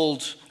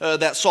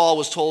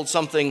was told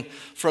something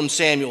from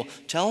Samuel.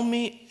 "Tell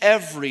me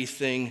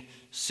everything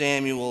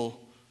Samuel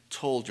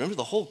told you." Remember,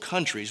 the whole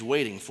country's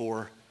waiting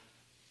for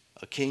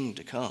a king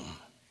to come.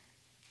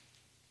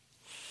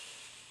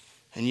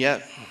 And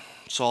yet,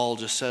 Saul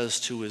just says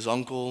to his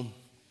uncle,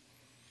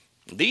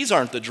 "These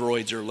aren't the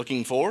droids you're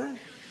looking for.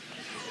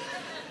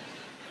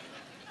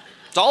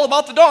 It's all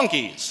about the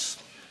donkeys."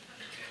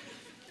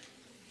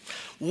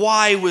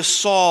 Why was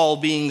Saul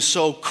being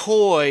so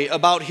coy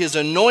about his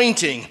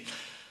anointing?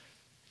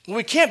 Well,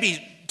 we can't be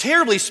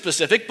terribly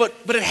specific, but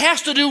it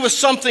has to do with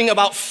something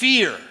about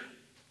fear.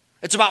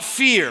 It's about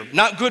fear,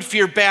 not good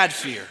fear, bad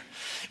fear.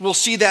 We'll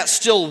see that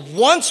still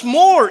once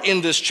more in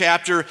this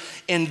chapter,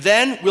 and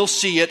then we'll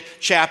see it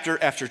chapter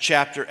after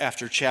chapter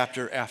after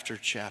chapter after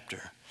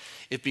chapter.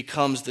 It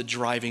becomes the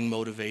driving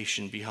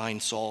motivation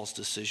behind Saul's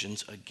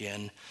decisions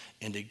again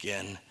and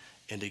again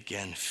and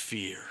again.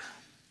 Fear.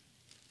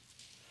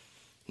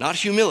 Not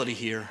humility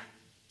here,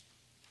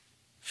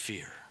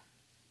 fear.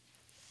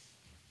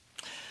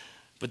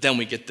 But then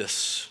we get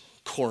this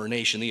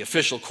coronation. The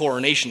official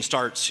coronation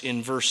starts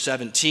in verse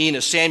 17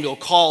 as Samuel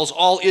calls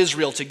all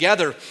Israel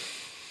together.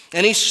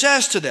 And he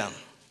says to them,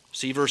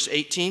 see verse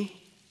 18?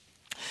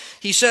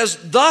 He says,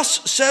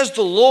 "Thus says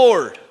the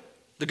Lord,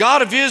 the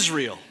God of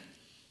Israel,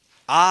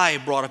 I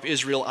brought up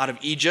Israel out of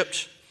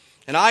Egypt,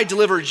 and I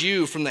delivered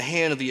you from the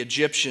hand of the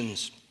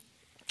Egyptians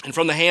and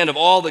from the hand of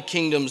all the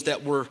kingdoms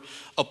that were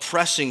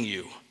oppressing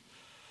you.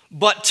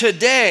 But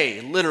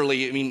today,"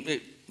 literally,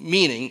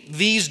 meaning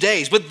these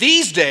days, but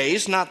these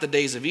days, not the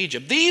days of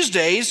Egypt, these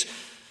days,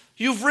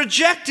 you've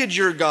rejected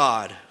your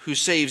God who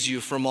saves you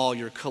from all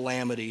your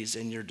calamities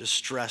and your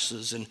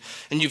distresses, and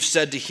you've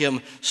said to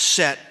him,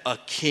 "Set a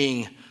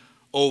king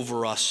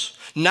over us."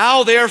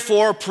 Now,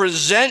 therefore,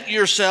 present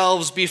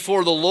yourselves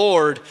before the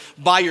Lord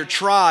by your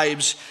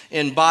tribes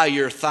and by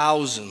your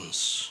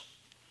thousands.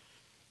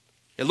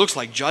 It looks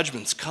like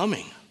judgment's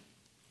coming.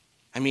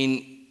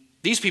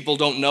 These people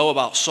don't know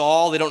about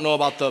Saul. They don't know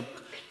about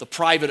the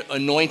private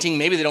anointing.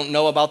 Maybe they don't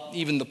know about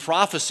even the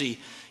prophecy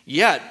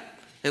yet.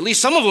 At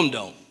least some of them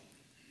don't.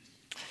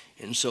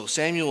 And so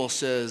Samuel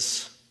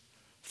says,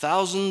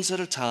 "Thousands at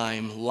a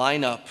time,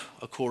 line up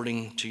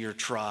according to your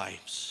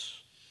tribes."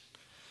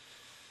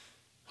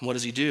 And what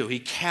does he do? He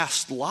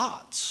casts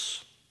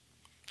lots,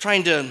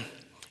 trying to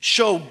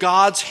show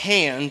God's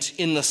hand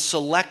in the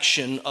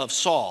selection of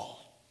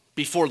Saul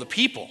before the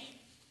people.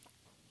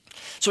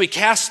 So he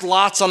casts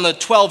lots on the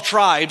 12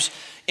 tribes,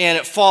 and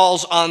it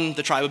falls on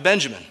the tribe of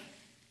Benjamin.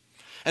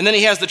 And then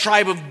he has the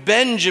tribe of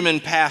Benjamin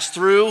pass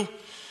through,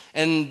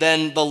 and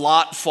then the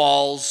lot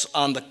falls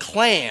on the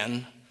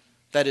clan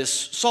that is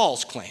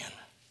Saul's clan.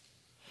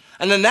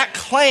 And then that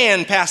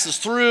clan passes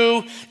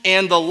through,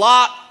 and the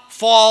lot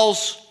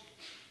falls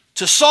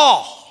to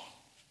Saul.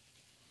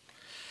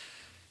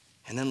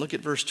 And then look at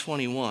verse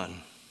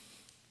 21.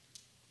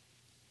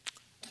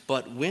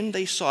 But when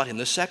they sought him,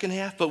 the second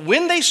half, but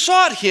when they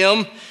sought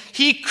him,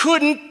 he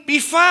couldn't be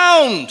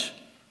found.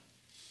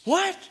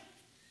 What?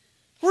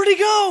 Where'd he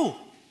go?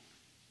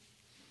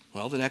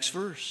 Well, the next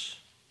verse.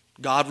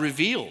 God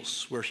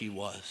reveals where he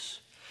was.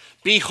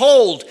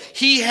 "Behold,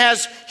 he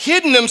has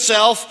hidden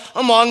himself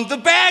among the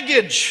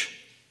baggage."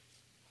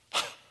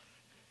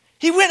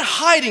 He went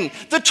hiding.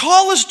 The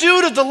tallest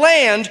dude of the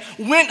land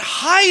went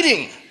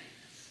hiding.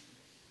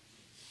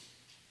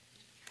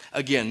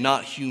 Again,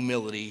 not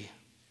humility,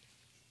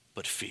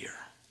 but fear.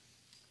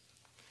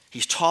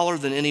 He's taller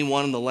than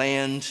anyone in the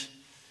land,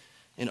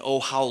 and oh,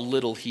 how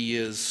little he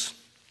is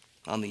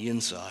on the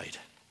inside.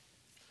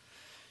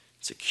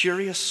 It's a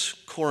curious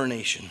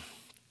coronation.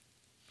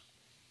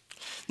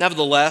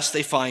 Nevertheless,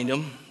 they find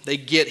him. They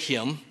get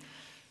him.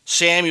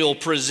 Samuel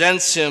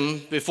presents him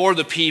before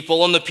the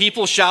people, and the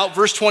people shout,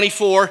 verse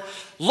 24,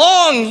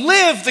 "Long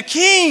live the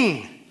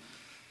king!"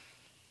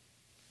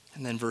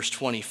 And then verse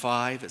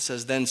 25, it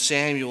says, "Then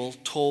Samuel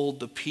told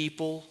the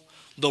people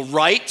the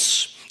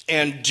rights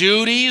and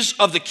duties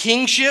of the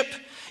kingship,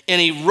 and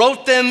he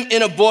wrote them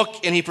in a book,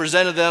 and he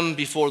presented them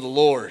before the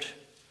Lord."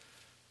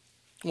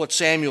 What's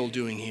Samuel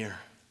doing here?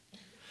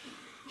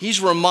 He's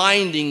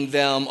reminding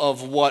them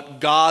of what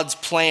God's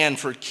plan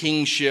for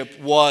kingship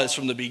was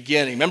from the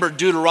beginning. Remember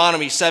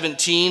Deuteronomy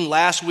 17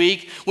 last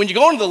week? When you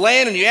go into the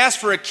land and you ask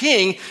for a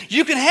king,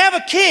 you can have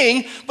a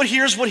king, but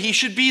here's what he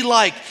should be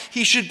like.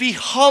 He should be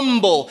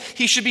humble.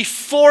 He should be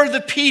for the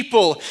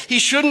people. He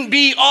shouldn't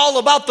be all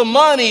about the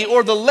money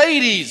or the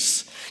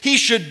ladies. He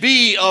should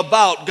be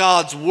about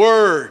God's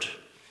word.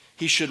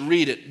 He should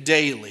read it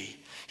daily.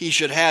 He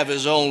should have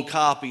his own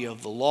copy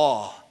of the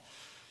law.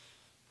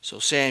 So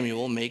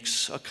Samuel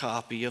makes a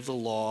copy of the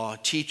law,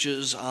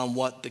 teaches on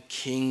what the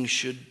king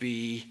should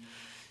be.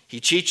 He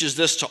teaches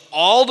this to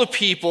all the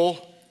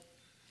people,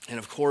 and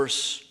of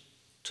course,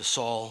 to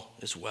Saul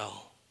as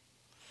well.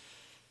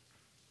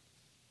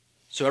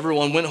 So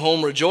everyone went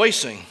home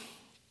rejoicing.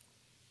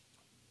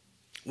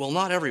 Well,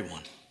 not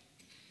everyone.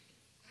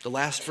 The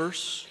last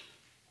verse.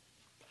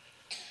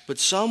 But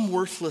some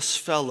worthless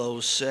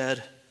fellows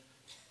said,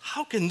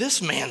 "How can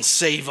this man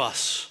save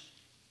us?"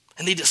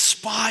 And they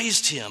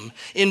despised him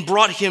and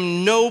brought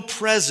him no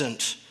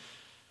present.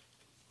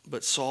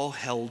 But Saul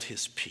held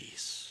his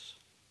peace.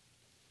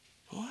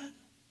 What?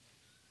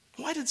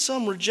 Why did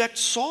some reject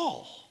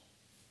Saul?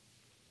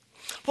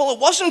 Well, it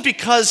wasn't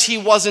because he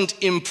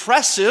wasn't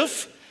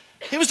impressive.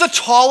 He was the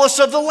tallest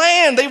of the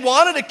land. They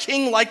wanted a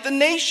king like the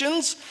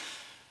nations.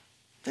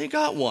 They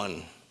got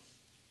one.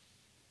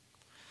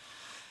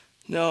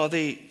 No,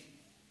 they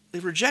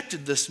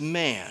rejected this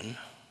man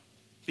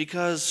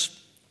because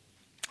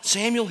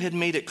Samuel had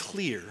made it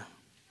clear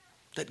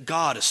that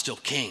God is still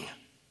king.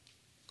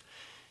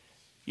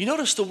 You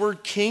notice the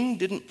word king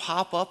didn't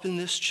pop up in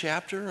this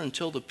chapter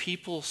until the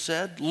people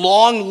said,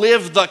 "Long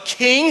live the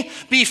king."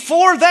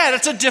 Before that,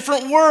 it's a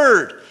different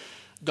word.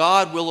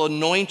 God will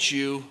anoint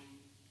you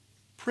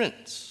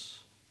prince.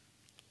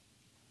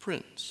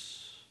 Prince.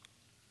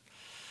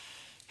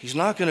 He's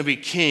not going to be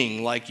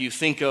king like you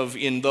think of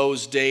in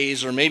those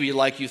days, or maybe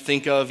like you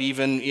think of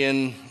even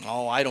in,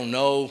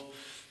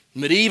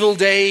 medieval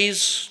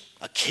days,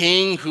 a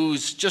king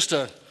who's just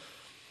an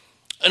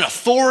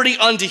authority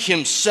unto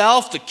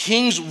himself. The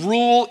king's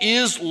rule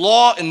is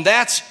law, and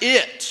that's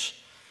it.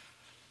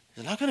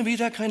 He's not going to be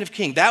that kind of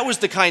king. That was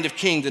the kind of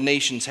king the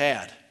nations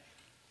had.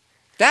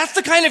 That's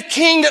the kind of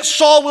king that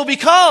Saul will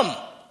become.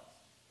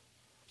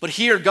 But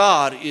here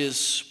God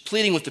is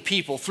pleading with the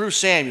people through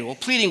Samuel,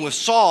 pleading with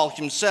Saul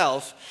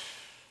himself.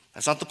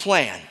 That's not the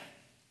plan.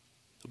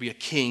 There'll be a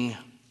king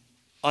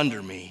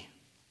under me,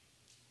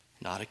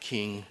 not a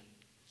king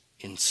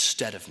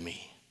instead of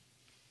me.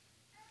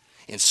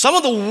 And some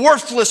of the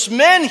worthless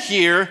men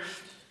here,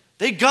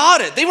 they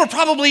got it. They were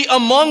probably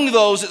among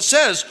those, it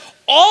says,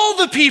 all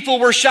the people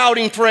were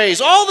shouting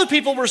praise. All the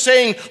people were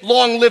saying,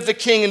 "Long live the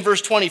king," in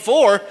verse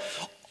 24.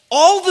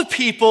 All the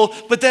people,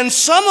 but then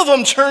some of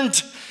them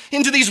turned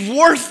into these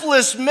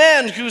worthless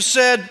men who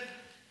said,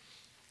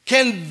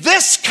 "Can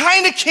this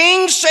kind of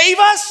king save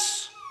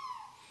us?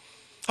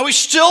 Are we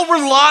still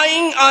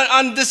relying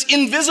on this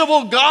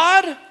invisible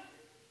God?"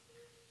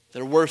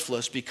 They're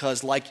worthless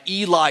because, like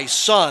Eli's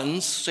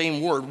sons,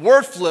 same word,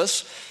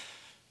 worthless,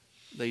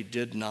 they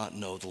did not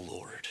know the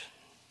Lord.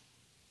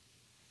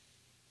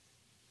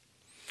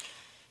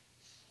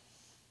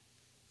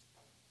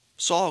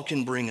 Saul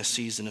can bring a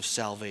season of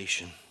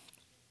salvation,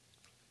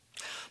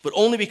 but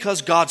only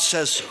because God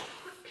says so.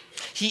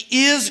 He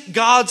is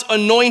God's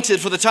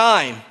anointed for the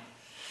time.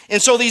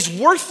 And so these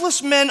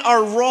worthless men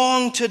are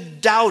wrong to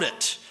doubt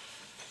it.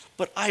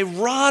 But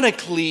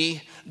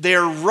ironically,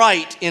 they're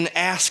right in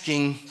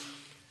asking,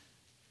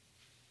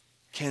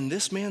 "Can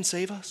this man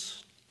save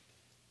us?"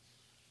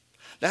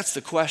 That's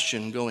the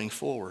question going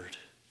forward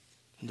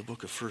in the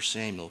book of 1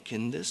 Samuel.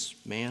 Can this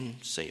man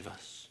save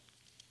us?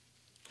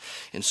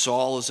 And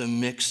Saul is a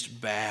mixed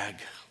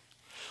bag.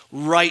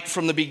 Right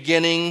from the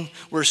beginning,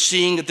 we're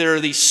seeing that there are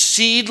these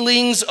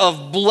seedlings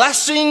of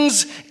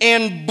blessings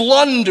and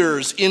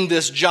blunders in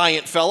this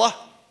giant fella.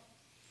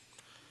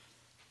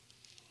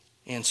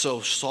 And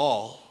so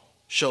Saul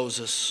shows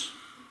us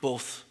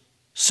both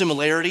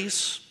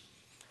similarities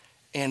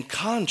and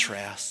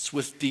contrasts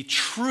with the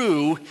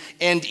true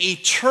and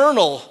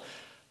eternal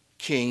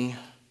King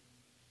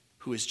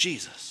who is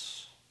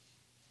Jesus.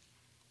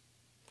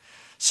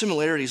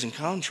 Similarities and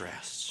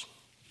contrasts.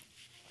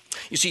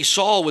 You see,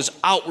 Saul was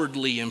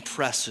outwardly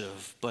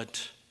impressive,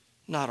 but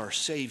not our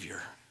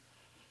Savior.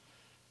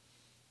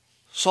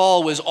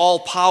 Saul was all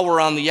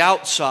power on the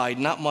outside,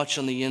 not much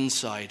on the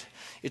inside.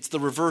 It's the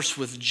reverse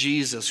with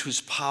Jesus,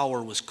 whose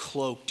power was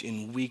cloaked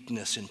in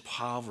weakness, in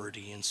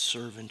poverty, and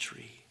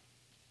servantry.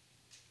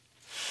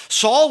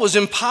 Saul was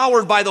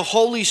empowered by the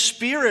Holy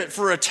Spirit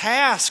for a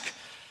task,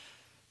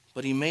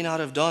 but he may not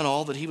have done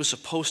all that he was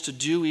supposed to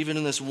do even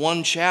in this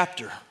one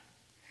chapter.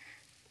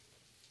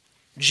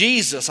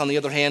 Jesus, on the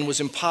other hand, was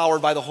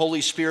empowered by the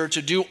Holy Spirit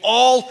to do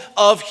all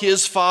of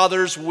his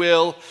Father's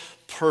will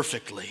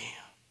perfectly.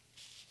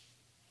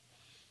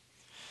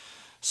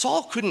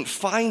 Saul couldn't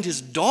find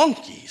his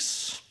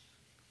donkeys.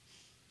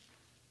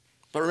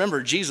 But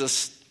remember,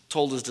 Jesus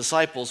told his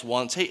disciples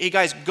once, hey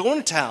guys, go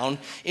into town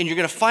and you're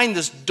going to find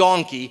this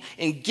donkey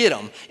and get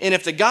him. And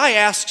if the guy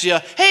asks you,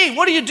 hey,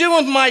 what are you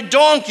doing with my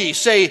donkey?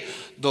 Say,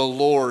 the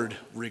Lord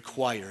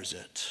requires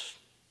it.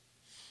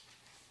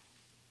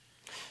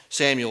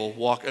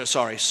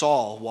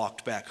 Saul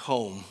walked back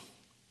home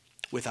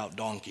without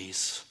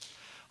donkeys.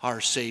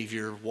 Our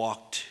Savior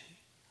walked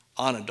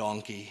on a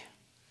donkey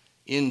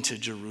into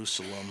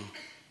Jerusalem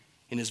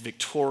in his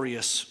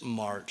victorious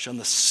march on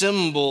the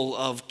symbol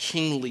of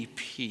kingly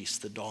peace,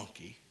 the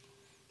donkey.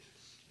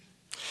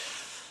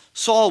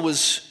 Saul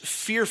was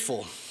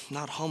fearful,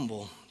 not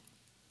humble.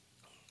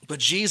 But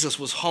Jesus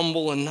was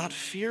humble and not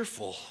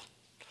fearful.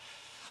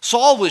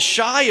 Saul was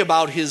shy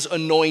about his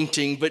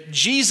anointing, but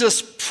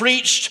Jesus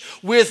preached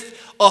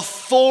with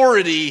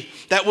authority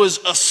that was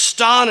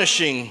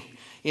astonishing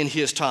in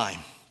his time.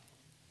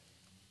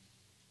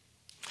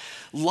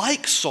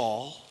 Like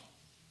Saul,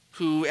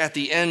 who at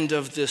the end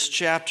of this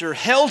chapter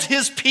held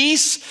his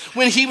peace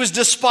when he was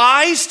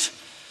despised,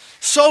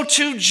 so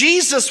too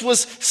Jesus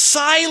was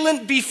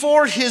silent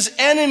before his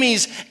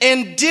enemies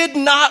and did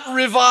not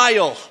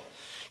revile.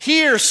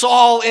 Here,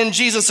 Saul and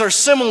Jesus are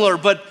similar,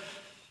 but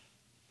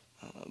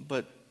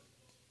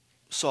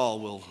Saul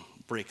will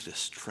break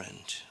this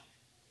trend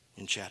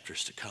in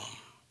chapters to come.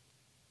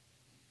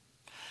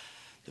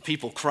 The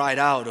people cried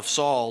out of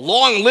Saul,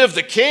 "Long live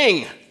the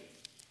king!"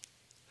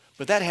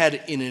 But that had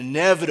an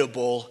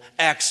inevitable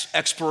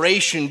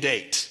expiration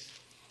date.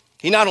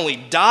 He not only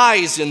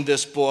dies in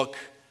this book,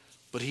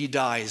 but he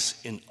dies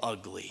an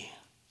ugly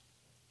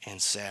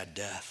and sad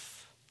death.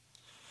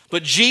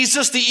 But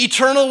Jesus, the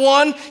eternal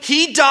one,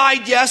 he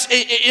died, yes,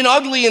 an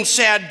ugly and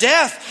sad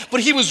death,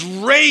 but he was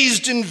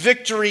raised in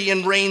victory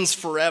and reigns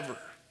forever.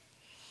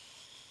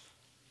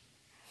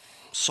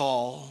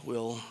 Saul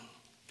will,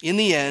 in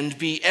the end,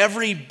 be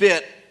every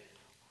bit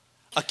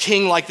a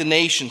king like the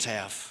nations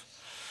have.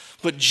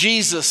 But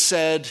Jesus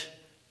said,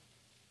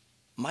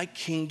 "My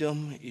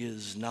kingdom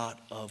is not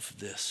of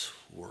this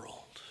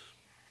world."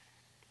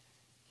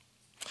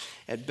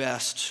 At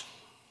best,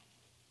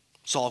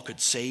 Saul could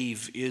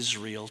save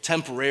Israel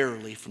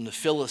temporarily from the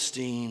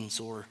Philistines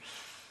or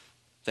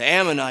the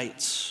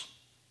Ammonites,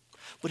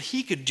 but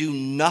he could do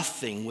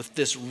nothing with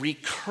this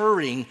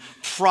recurring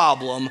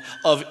problem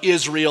of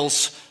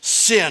Israel's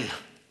sin.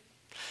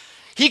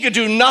 He could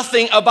do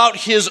nothing about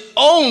his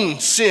own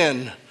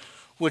sin,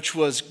 which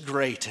was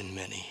great and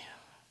many.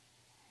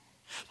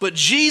 But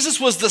Jesus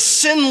was the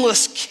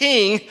sinless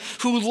king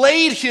who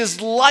laid his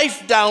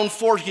life down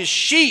for his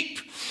sheep.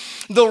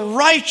 The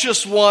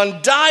righteous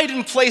one died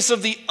in place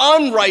of the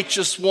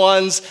unrighteous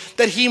ones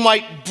that he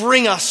might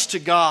bring us to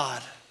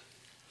God.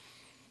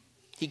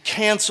 He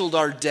canceled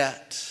our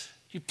debt.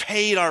 He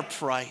paid our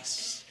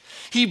price.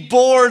 He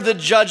bore the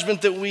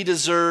judgment that we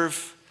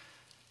deserve,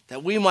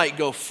 that we might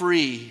go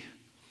free.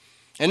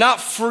 And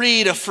not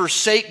free to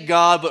forsake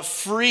God, but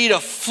free to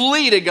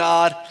flee to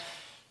God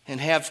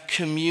and have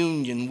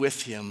communion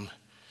with him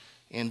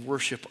and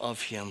worship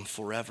of him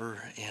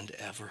forever and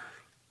ever.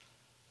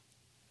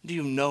 Do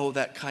you know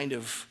that kind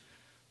of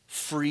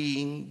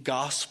freeing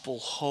gospel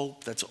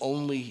hope that's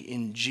only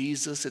in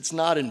Jesus? It's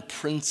not in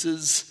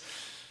princes.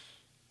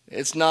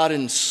 It's not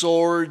in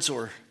swords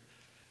or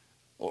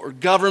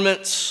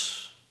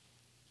governments.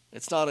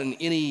 It's not in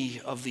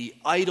any of the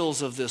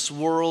idols of this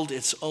world.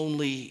 It's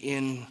only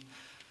in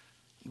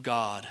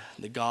God,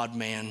 the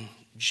God-man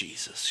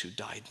Jesus, who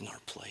died in our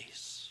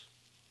place.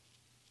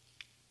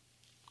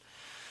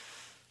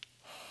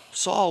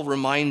 Saul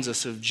reminds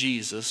us of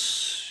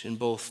Jesus in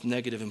both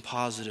negative and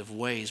positive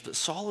ways, but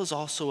Saul is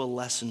also a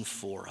lesson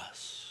for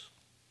us.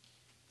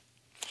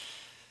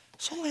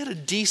 Saul had a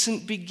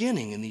decent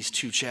beginning in these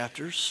 2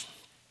 chapters.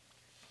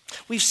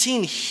 We've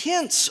seen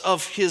hints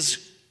of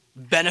his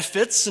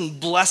benefits and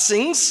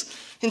blessings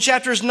in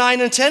chapters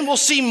 9 and 10. We'll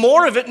see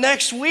more of it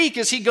next week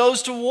as he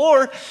goes to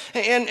war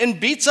and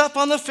beats up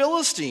on the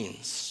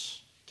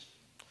Philistines.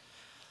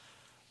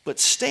 But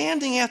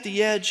standing at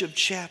the edge of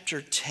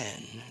chapter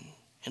 10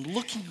 and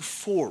looking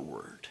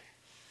forward,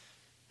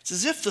 it's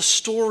as if the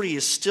story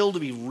is still to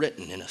be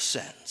written in a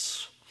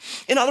sense.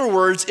 In other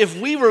words, if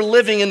we were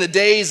living in the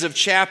days of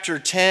chapter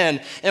 10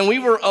 and we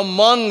were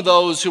among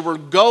those who were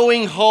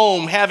going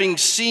home having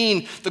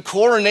seen the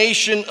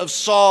coronation of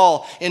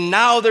Saul and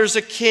now there's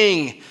a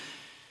king,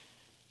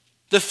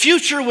 the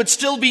future would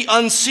still be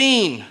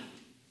unseen.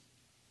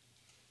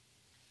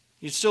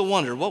 You'd still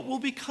wonder, what will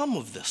become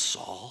of this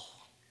Saul?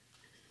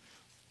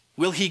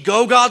 Will he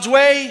go God's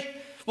way?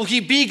 Will he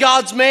be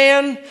God's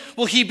man?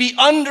 Will he be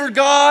under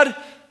God?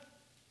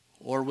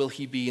 Or will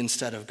he be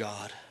instead of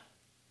God?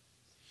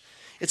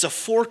 It's a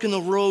fork in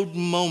the road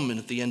moment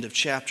at the end of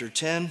chapter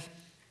 10.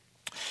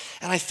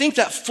 And I think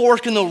that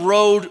fork in the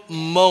road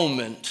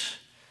moment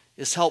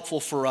is helpful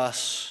for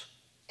us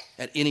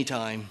at any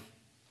time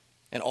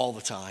and all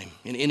the time,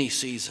 in any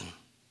season.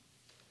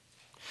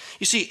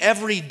 You see,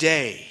 every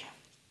day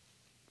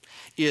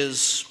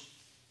is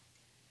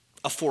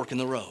a fork in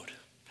the road.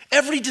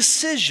 Every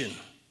decision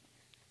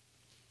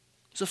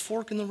is a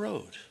fork in the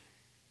road.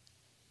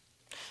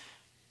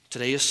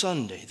 Today is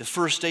Sunday, the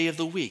first day of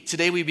the week.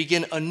 Today we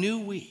begin a new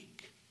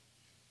week.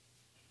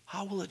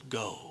 How will it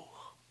go?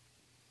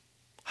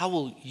 How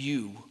will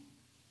you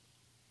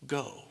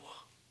go?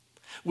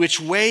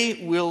 Which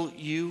way will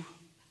you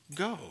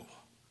go?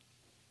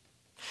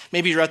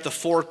 Maybe you're at the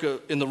fork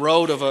in the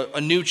road of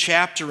a new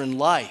chapter in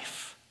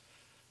life.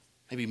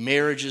 Maybe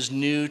marriage is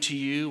new to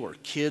you, or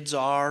kids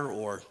are,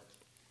 or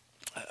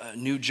a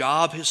new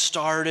job has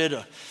started,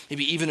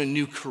 maybe even a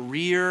new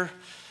career.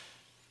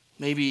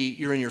 Maybe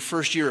you're in your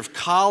first year of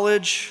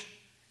college.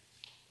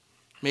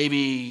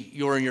 Maybe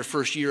you're in your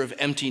first year of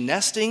empty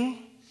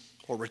nesting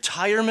or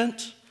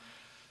retirement,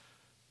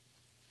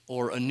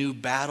 or a new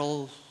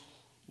battle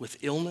with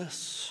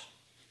illness,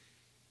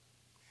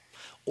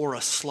 or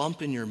a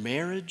slump in your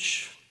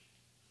marriage,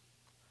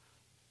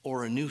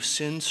 or a new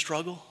sin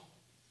struggle.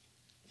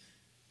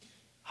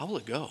 How will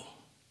it go?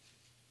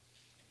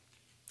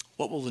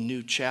 What will the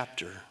new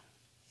chapter,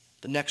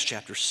 the next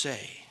chapter,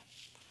 say?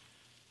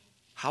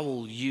 How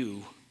will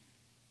you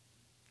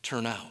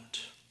turn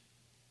out?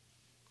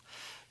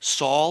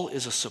 Saul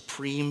is a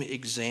supreme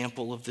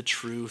example of the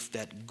truth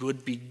that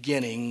good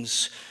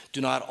beginnings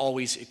do not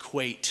always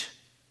equate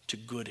to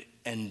good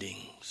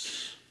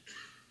endings.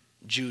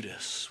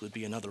 Judas would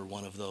be another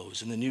one of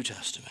those in the New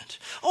Testament.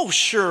 Oh,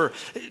 sure,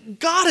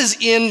 God is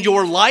in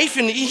your life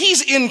and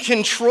he's in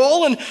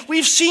control, and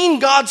we've seen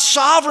God's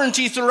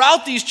sovereignty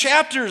throughout these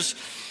chapters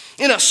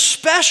in a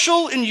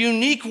special and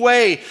unique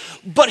way.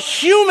 But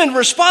human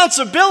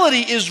responsibility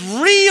is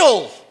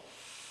real.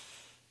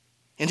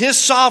 And his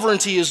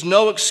sovereignty is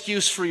no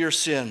excuse for your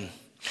sin.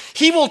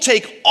 He will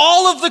take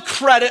all of the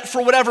credit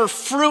for whatever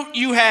fruit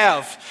you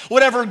have,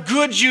 whatever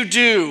good you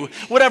do,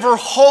 whatever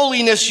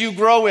holiness you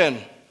grow in.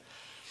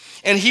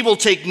 And he will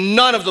take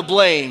none of the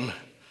blame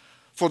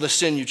for the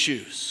sin you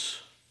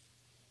choose.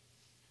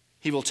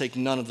 He will take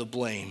none of the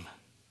blame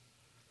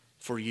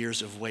for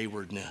years of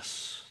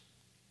waywardness.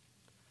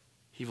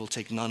 He will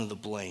take none of the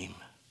blame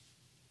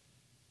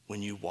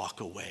when you walk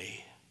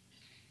away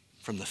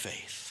from the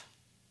faith.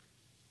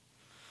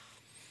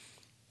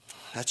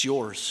 That's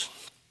yours,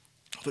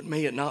 but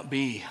may it not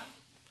be.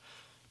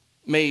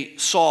 May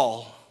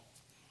Saul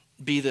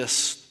be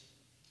this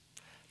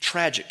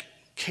tragic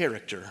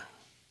character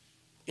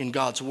in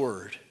God's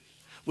word,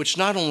 which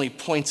not only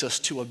points us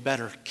to a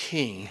better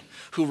king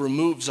who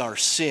removes our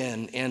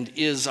sin and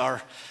is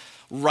our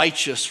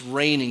righteous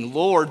reigning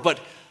Lord, but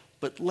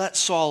let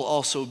Saul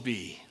also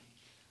be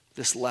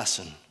this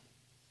lesson.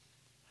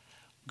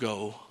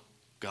 Go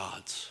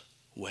God's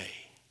way.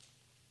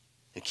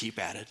 And keep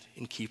at it,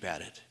 and keep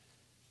at it,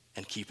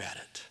 and keep at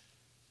it.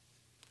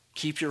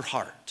 Keep your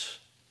heart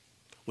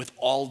with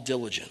all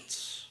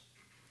diligence,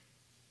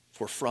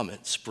 for from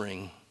it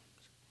spring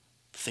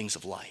things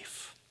of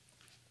life.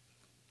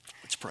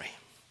 Let's pray.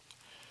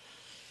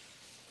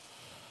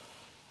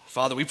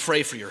 Father, we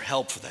pray for your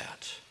help for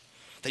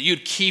that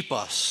you'd keep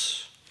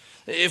us.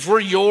 If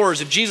we're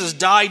yours, if Jesus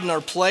died in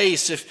our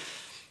place,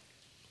 if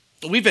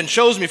we've been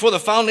chosen before the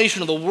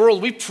foundation of the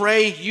world, we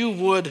pray you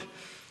would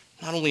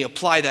not only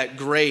apply that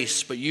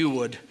grace, but you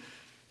would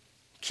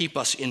keep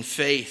us in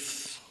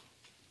faith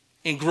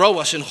and grow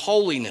us in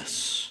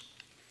holiness.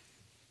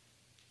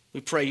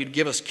 We pray you'd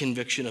give us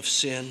conviction of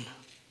sin.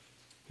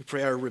 We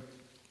pray our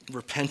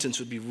repentance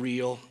would be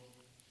real.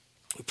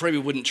 We pray we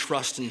wouldn't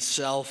trust in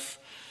self.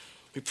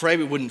 We pray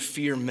we wouldn't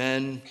fear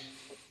men.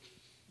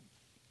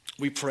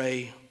 We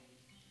pray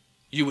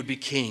you would be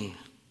king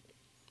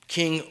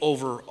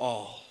over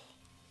all.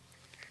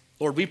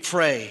 Lord, we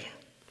pray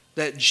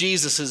that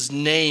Jesus'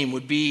 name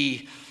would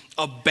be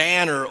a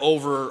banner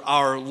over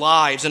our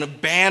lives and a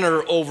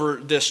banner over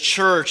this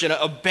church and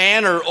a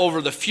banner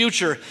over the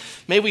future.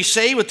 May we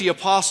say with the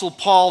Apostle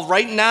Paul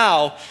right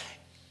now,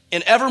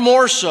 and ever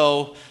more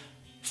so,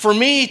 for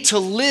me to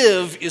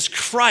live is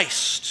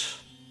Christ,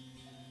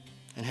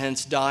 and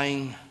hence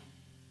dying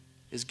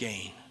is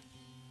gain.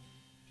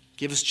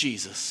 Give us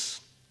Jesus.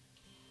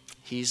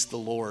 He's the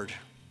Lord,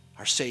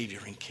 our Savior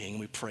and King.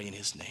 We pray in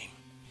his name.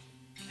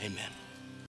 Amen.